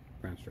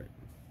 brown stripe,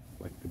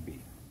 like the B.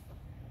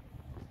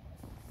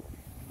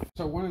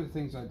 So one of the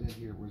things I did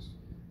here was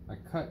I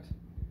cut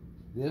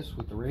this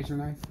with the razor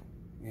knife,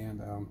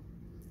 and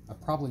I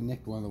probably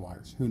nicked one of the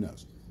wires, who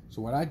knows.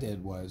 So what I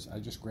did was I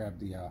just grabbed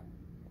the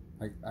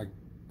I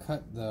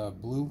cut the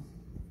blue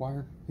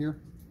wire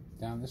here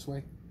down this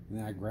way, and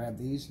then I grabbed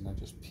these and I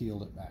just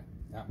peeled it back.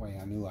 That way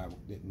I knew I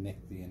didn't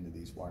nick the end of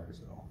these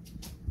wires at all.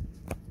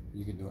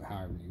 You can do it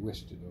however you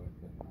wish to do it,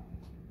 but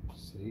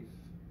safe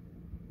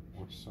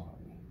or sorry,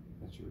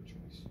 that's your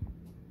choice.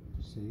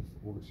 Safe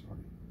or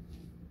sorry.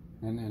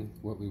 And then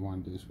what we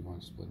want to do is we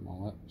want to split them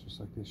all up, just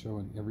like they show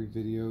in every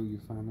video you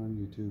find on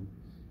YouTube.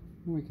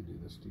 And we could do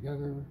this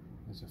together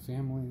as a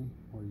family,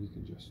 or you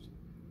can just,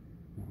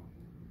 you know,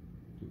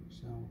 do it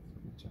yourself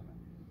and each other.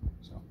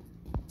 So,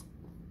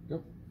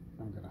 go.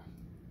 I'm gonna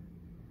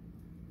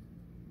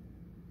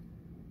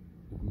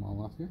get them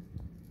all off here.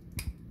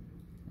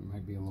 It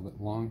might be a little bit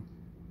long.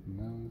 Who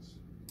knows?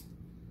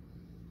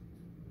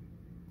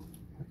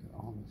 Look at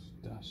all this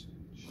dust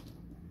and shit.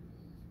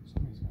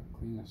 Somebody's got to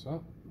clean this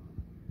up.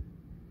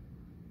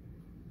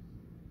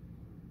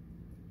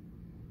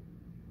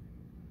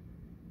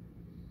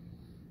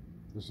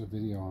 There's a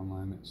video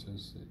online that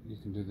says that you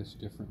can do this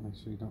differently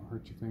so you don't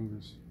hurt your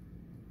fingers.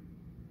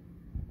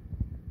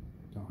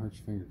 Don't hurt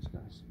your fingers,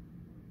 guys.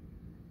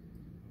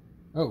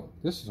 Oh,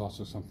 this is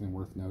also something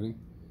worth noting.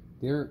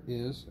 There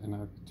is, and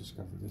I've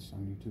discovered this on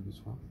YouTube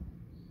as well,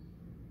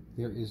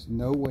 there is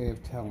no way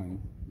of telling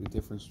the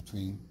difference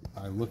between,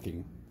 by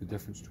looking, the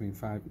difference between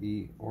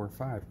 5E or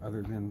 5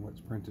 other than what's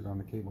printed on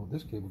the cable.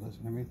 This cable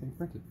doesn't have anything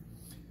printed.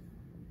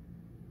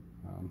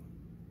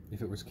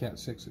 If it was Cat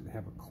 6, it would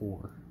have a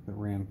core that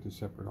ran to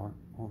separate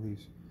all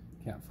these.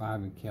 Cat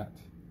 5 and Cat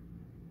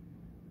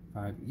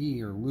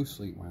 5E are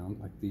loosely wound,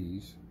 like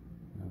these.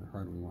 You know, they're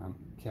hardly wound.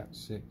 Cat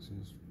 6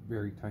 is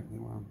very tightly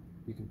wound.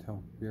 You can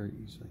tell very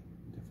easily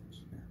the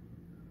difference there.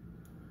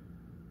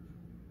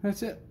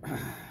 That's it.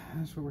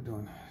 That's what we're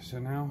doing. So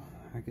now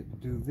I get to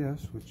do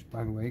this, which,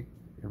 by the way,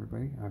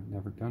 everybody, I've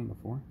never done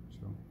before.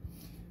 So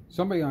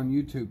somebody on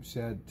YouTube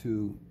said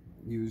to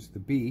use the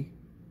B,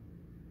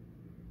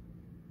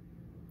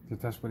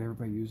 because that's what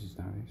everybody uses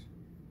nowadays.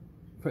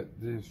 But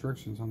the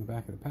instructions on the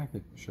back of the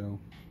packet show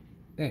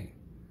A.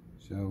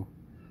 So,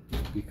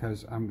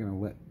 because I'm going to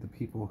let the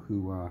people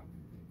who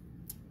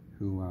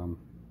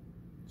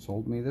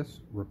sold me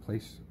this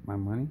replace my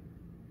money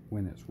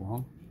when it's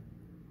wrong,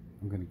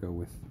 I'm going to go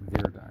with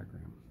their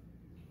diagram.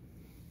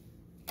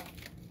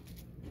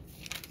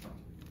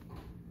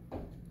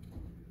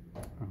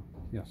 Oh,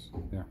 yes,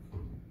 there,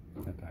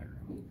 that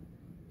diagram.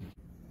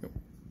 Yep.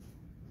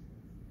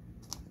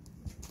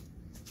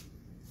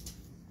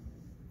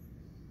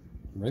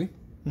 Ready?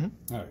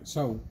 Mm-hmm. All right,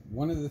 so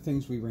one of the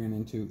things we ran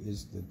into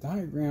is the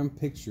diagram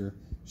picture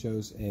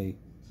shows the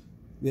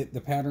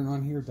pattern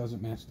on here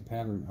doesn't match the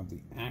pattern of the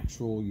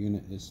actual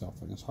unit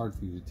itself, and it's hard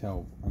for you to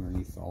tell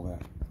underneath all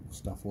that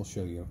stuff. We'll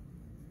show you.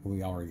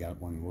 We already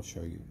got one. We'll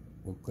show you.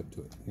 We'll clip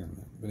to it here and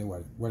there. But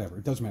anyway, whatever.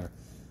 It doesn't matter.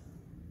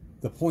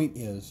 The point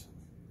is,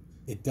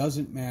 it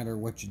doesn't matter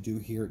what you do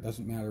here. It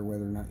doesn't matter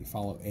whether or not you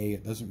follow A.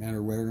 It doesn't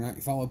matter whether or not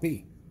you follow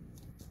B.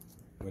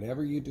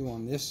 Whatever you do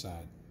on this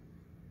side,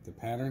 the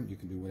pattern, you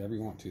can do whatever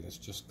you want to. That's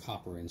just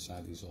copper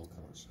inside these little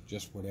colors.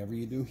 Just whatever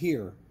you do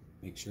here,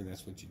 make sure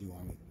that's what you do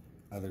on the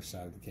other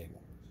side of the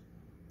cable.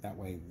 That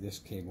way this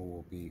cable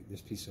will be,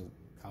 this piece of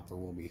copper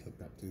will be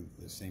hooked up to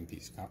the same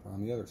piece of copper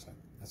on the other side.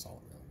 That's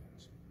all it really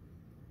matters.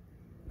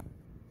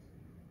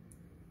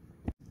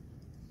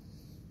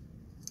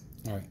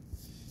 Alright,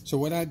 so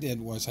what I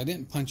did was, I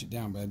didn't punch it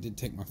down, but I did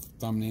take my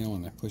thumbnail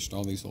and I pushed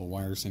all these little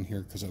wires in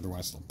here because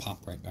otherwise they'll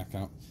pop right back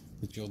out.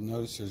 But you'll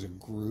notice there's a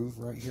groove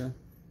right here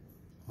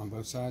on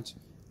both sides,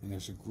 and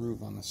there's a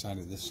groove on the side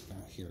of this guy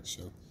here.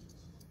 So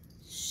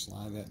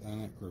slide that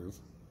down that groove.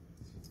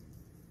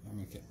 I'll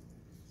make it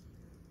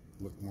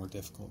look more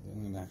difficult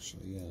than it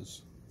actually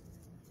is,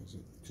 because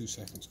 2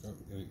 seconds go.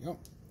 There you go.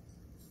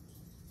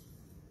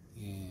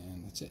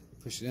 And that's it.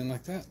 Push it in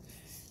like that,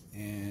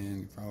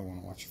 and you probably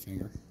want to watch your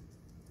finger.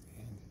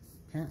 And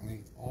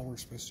apparently all we're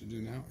supposed to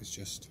do now is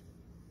just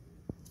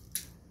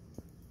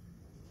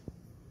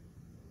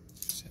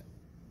sit.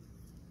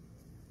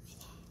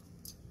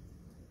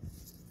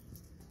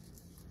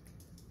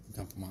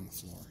 Dump them on the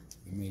floor.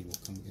 The maid will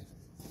come get it.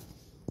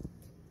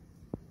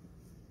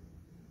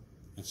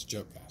 It's a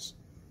joke, guys.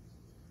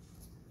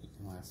 You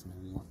can laugh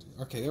whenever you want to.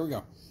 Okay, there we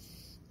go.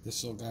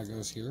 This little guy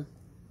goes here.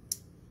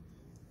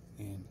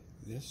 And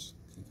this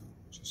can go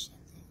just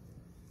like that.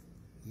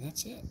 And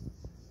that's it.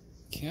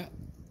 Cat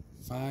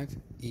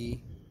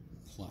 5e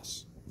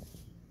Plus.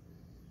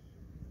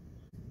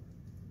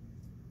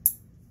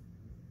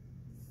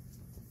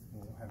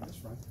 We'll have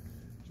this run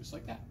just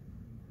like that.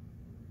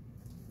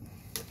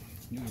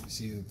 You need to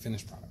see the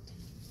finished product.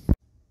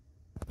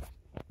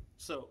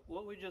 So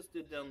what we just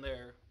did down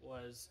there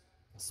was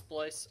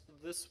splice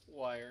this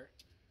wire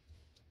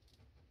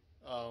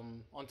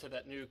onto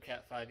that new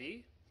Cat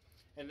 5e.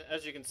 And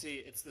as you can see,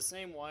 it's the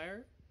same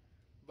wire,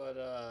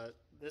 but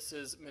this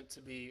is meant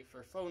to be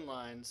for phone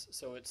lines,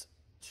 so it's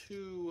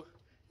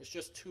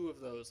just two of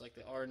those, like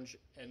the orange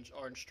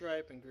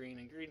stripe and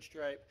green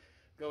stripe,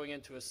 going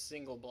into a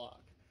single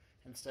block,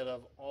 instead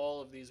of all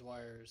of these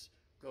wires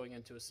going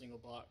into a single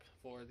block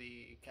for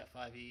the Cat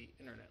 5e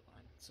internet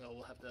line. So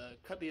we'll have to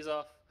cut these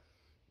off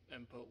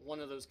and put one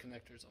of those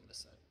connectors on this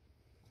side.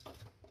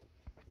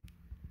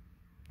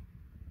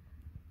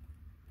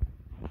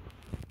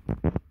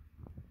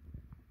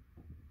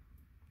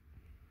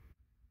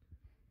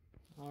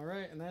 All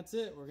right, and that's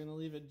it. We're gonna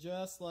leave it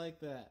just like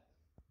that.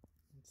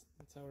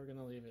 That's how we're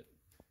gonna leave it.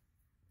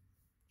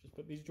 Just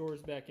put these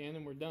drawers back in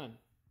and we're done.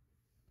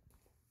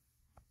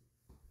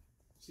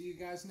 See you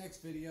guys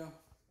next video.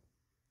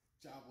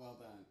 Job well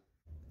done.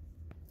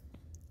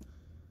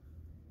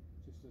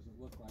 Just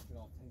doesn't look like it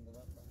all tangled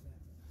up like that.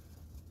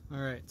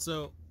 All right,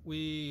 so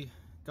we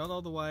got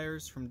all the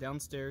wires from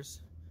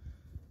downstairs,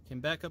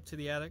 came back up to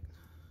the attic,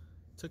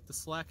 took the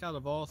slack out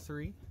of all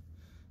three.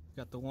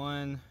 Got the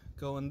one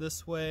going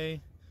this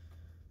way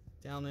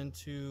down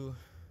into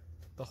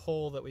the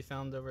hole that we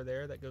found over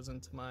there that goes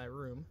into my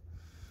room.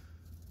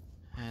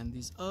 And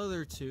these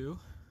other two,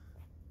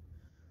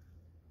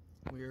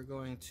 we are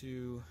going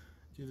to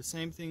do the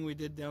same thing we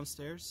did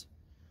downstairs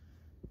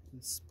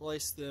and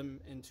splice them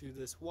into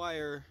this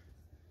wire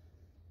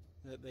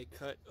that they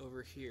cut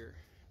over here.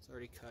 It's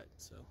already cut,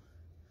 so.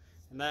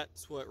 And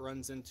that's what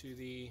runs into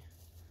the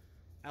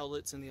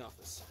outlets in the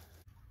office.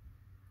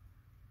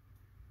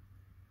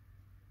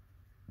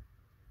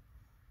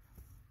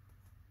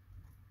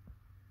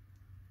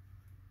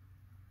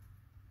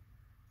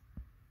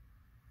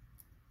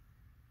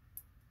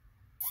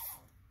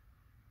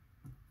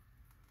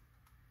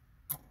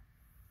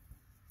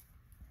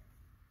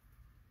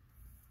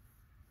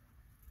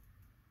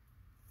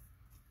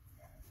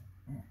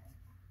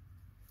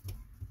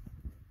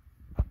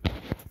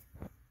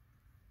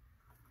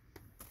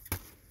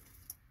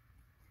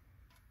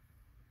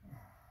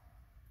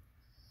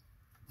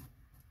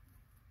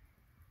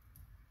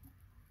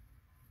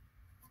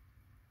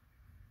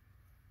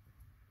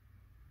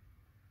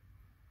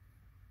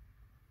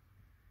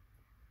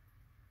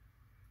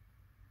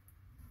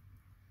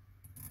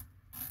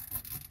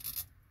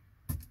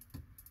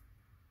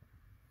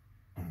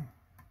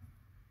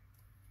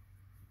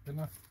 Good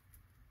enough?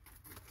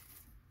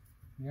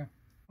 Yeah.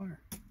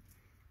 Wire.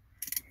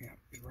 Yeah,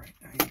 you're right.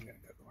 Now you gotta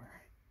cut the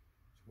wire.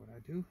 So what I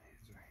do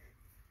is I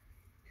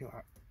peel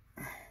out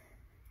an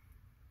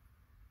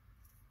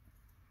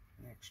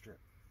extra.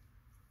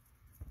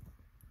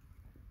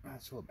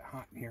 It's a little bit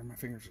hot in here. My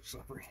fingers are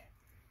slippery.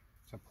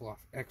 So I pull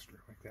off extra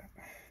like that.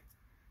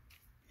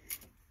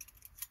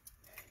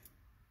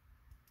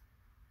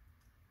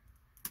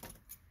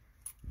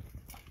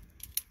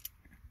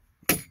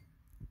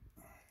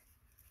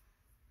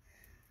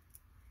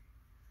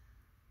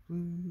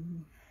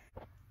 Blue.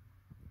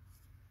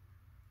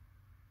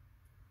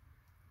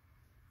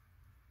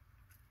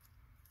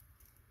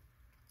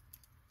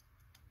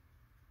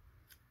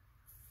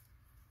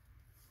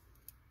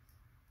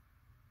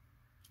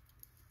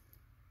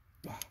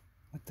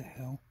 What the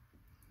hell?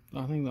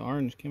 I think the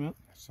orange came out.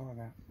 I saw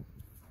that.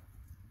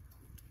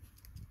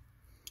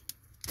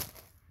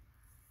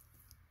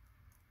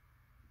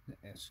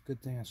 It's a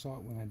good thing I saw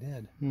it when I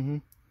did. Mm-hmm.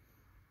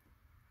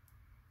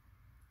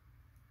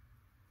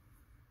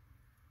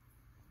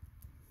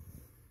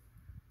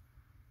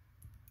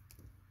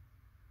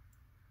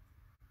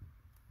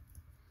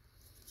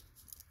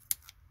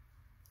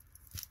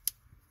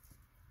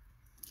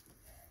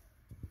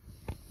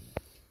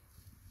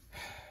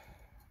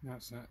 No,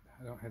 it's not.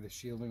 I don't have the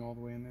shielding all the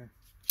way in there.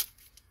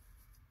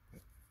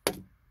 But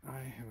I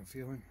have a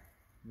feeling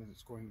that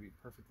it's going to be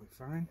perfectly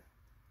fine.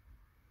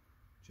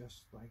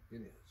 Just like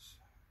it is.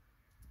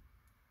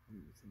 What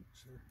do you think,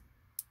 sir?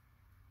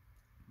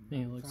 I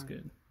think it looks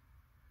good.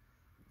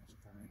 That's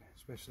fine.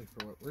 Especially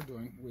for what we're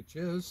doing, which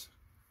is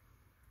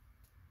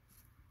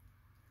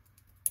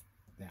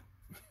that.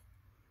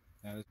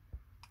 That is.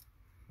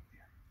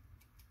 Here.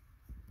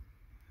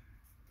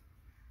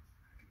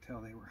 I could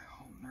tell they were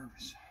all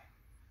nervous.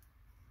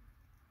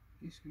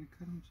 He's going to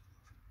cut himself.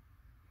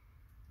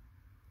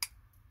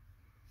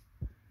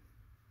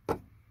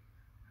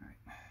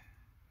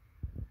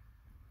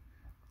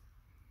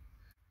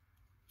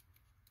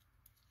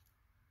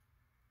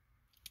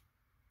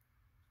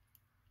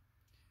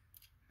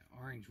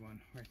 orange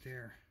one right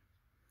there.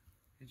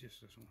 It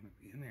just doesn't want to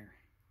be in there.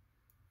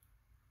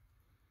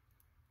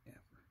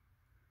 Ever.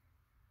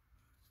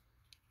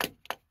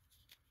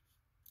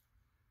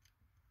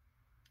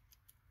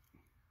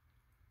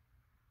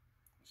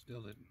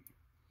 Still didn't.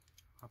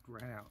 Popped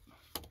right out.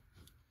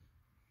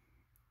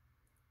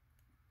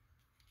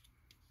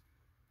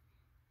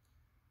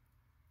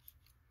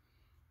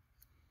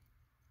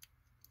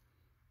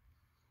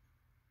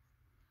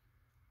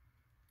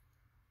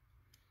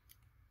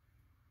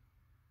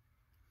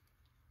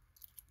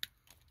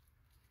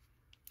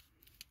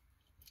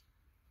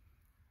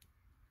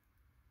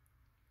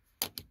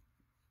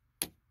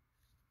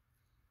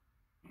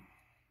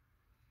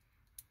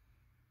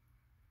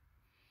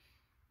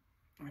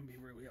 I'd be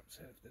really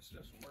upset if this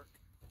doesn't work.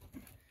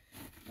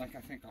 Like, I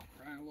think I'll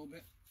cry a little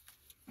bit.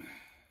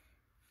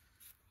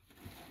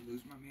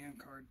 Lose my man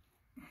card.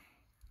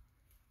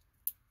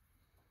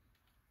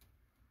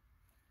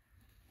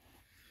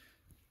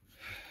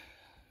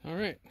 All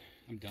right.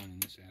 I'm done in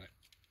this attic.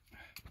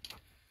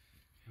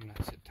 I'm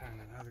not zip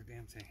tying another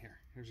damn thing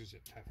here. Here's a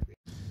zip tie for the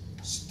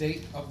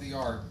state of the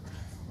art.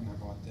 When I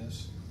bought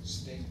this,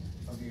 state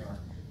of the art.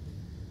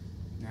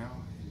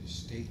 Now it is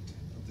state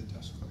of the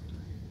dust collector.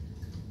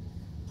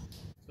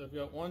 So I've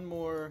got one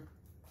more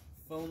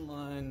phone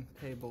line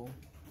cable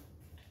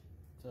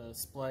to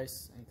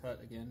splice and cut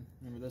again.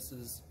 Remember, this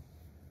is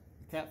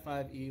the Cat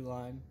 5e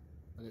line,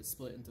 but it's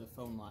split into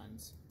phone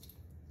lines,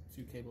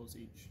 2 cables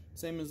each.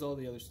 Same as all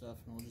the other stuff,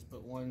 and we'll just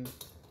put one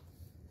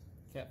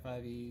Cat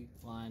 5e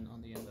line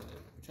on the end of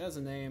it, which has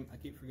a name. I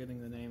keep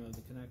forgetting the name of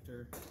the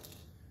connector. What's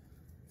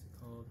it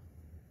called?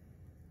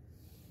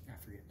 I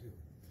forget too.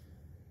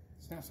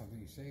 It's not something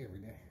you say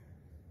every day.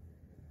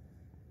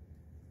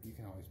 You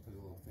can always put a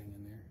little thing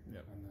in there.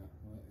 Yep. On the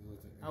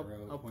with the I'll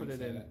arrow put it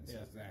in. It Yeah.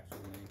 says the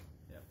actual name.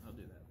 Yeah, I'll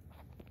do that.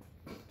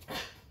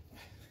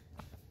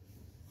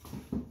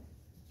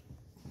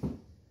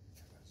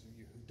 Those of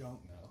you who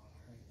don't know,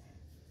 right?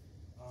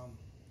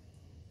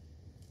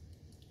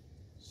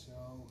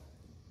 So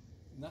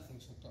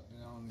nothing's hooked up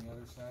now on the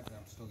other side, but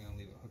I'm still gonna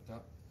leave it hooked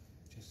up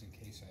just in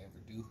case I ever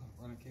do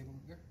run a cable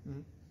up there.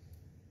 Mm-hmm.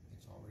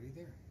 It's already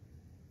there.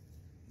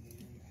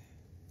 And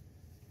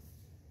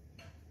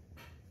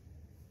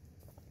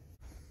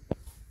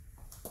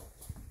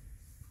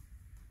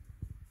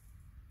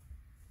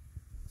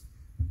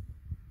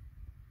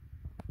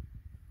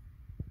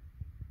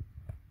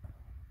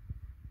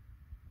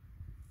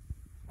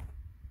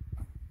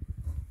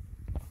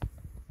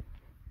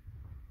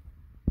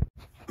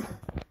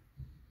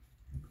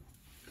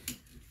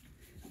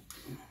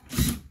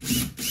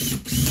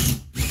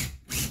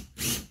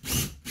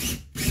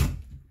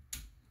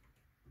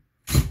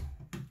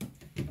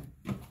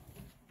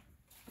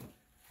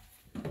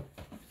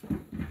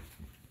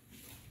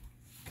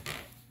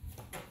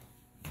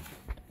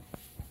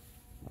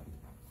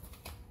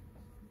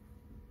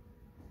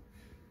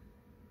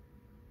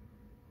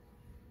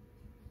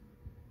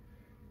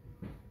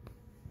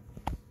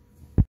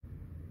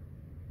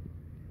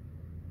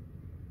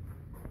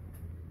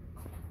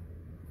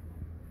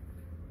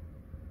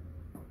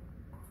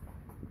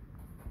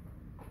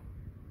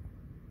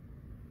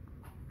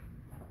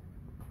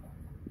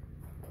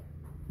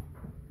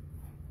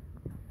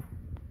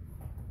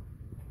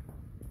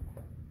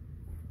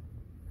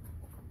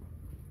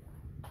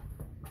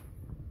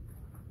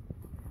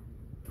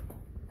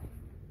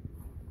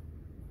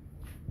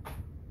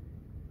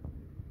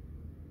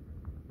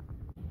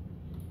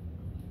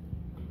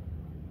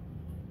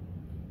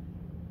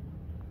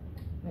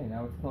Hey,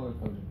 now it's color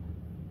coded.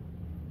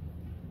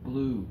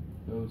 Blue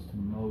goes to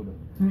modem.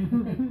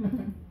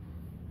 Then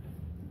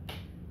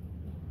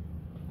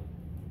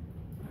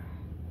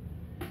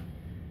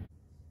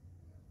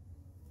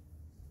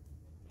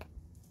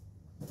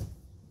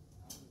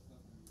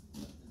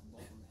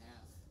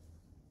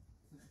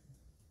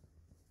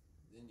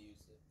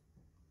used it.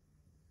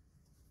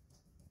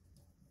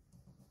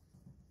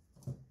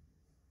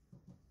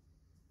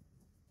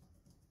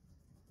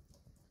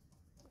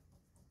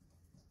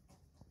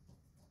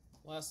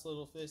 Last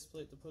little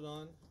faceplate to put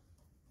on.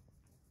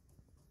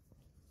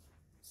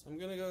 So I'm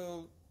gonna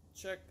go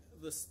check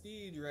the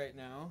speed right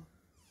now.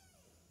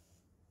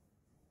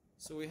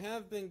 So we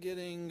have been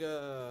getting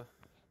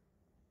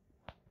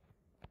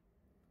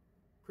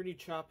pretty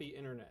choppy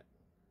internet.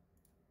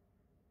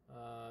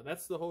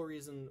 That's the whole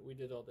reason we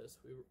did all this.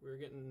 We were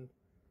getting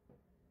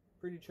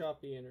pretty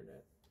choppy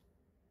internet.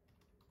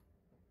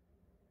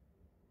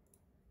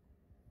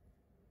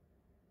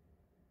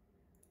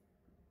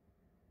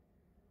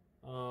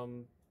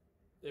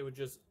 They would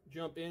just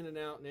jump in and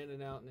out and in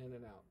and out and in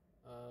and out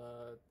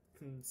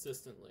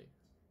consistently.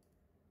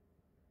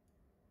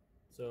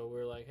 So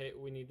we're like, hey,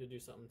 we need to do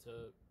something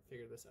to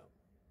figure this out.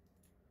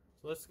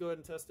 So let's go ahead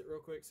and test it real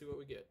quick, see what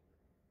we get.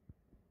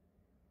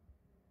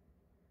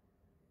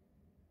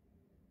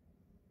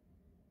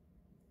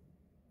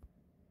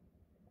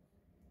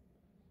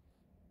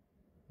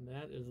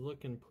 That is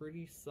looking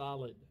pretty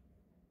solid.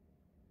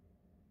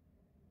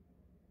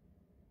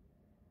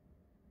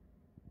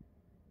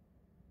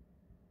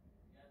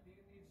 Yeah, I think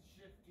it needs to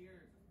shift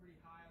gears. It's pretty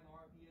high on the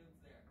RPMs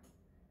there.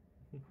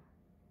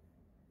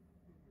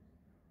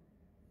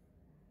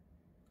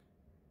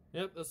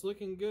 Yep, that's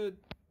looking good.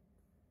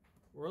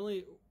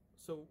 We're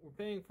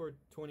paying for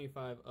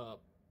 25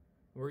 up.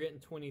 We're getting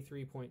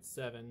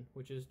 23.7,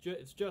 which is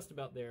it's just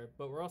about there.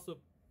 But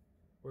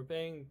we're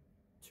paying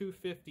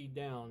 250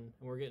 down,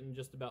 and we're getting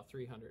just about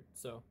 300.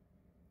 So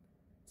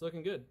it's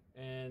looking good,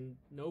 and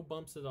no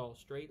bumps at all.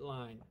 Straight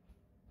line.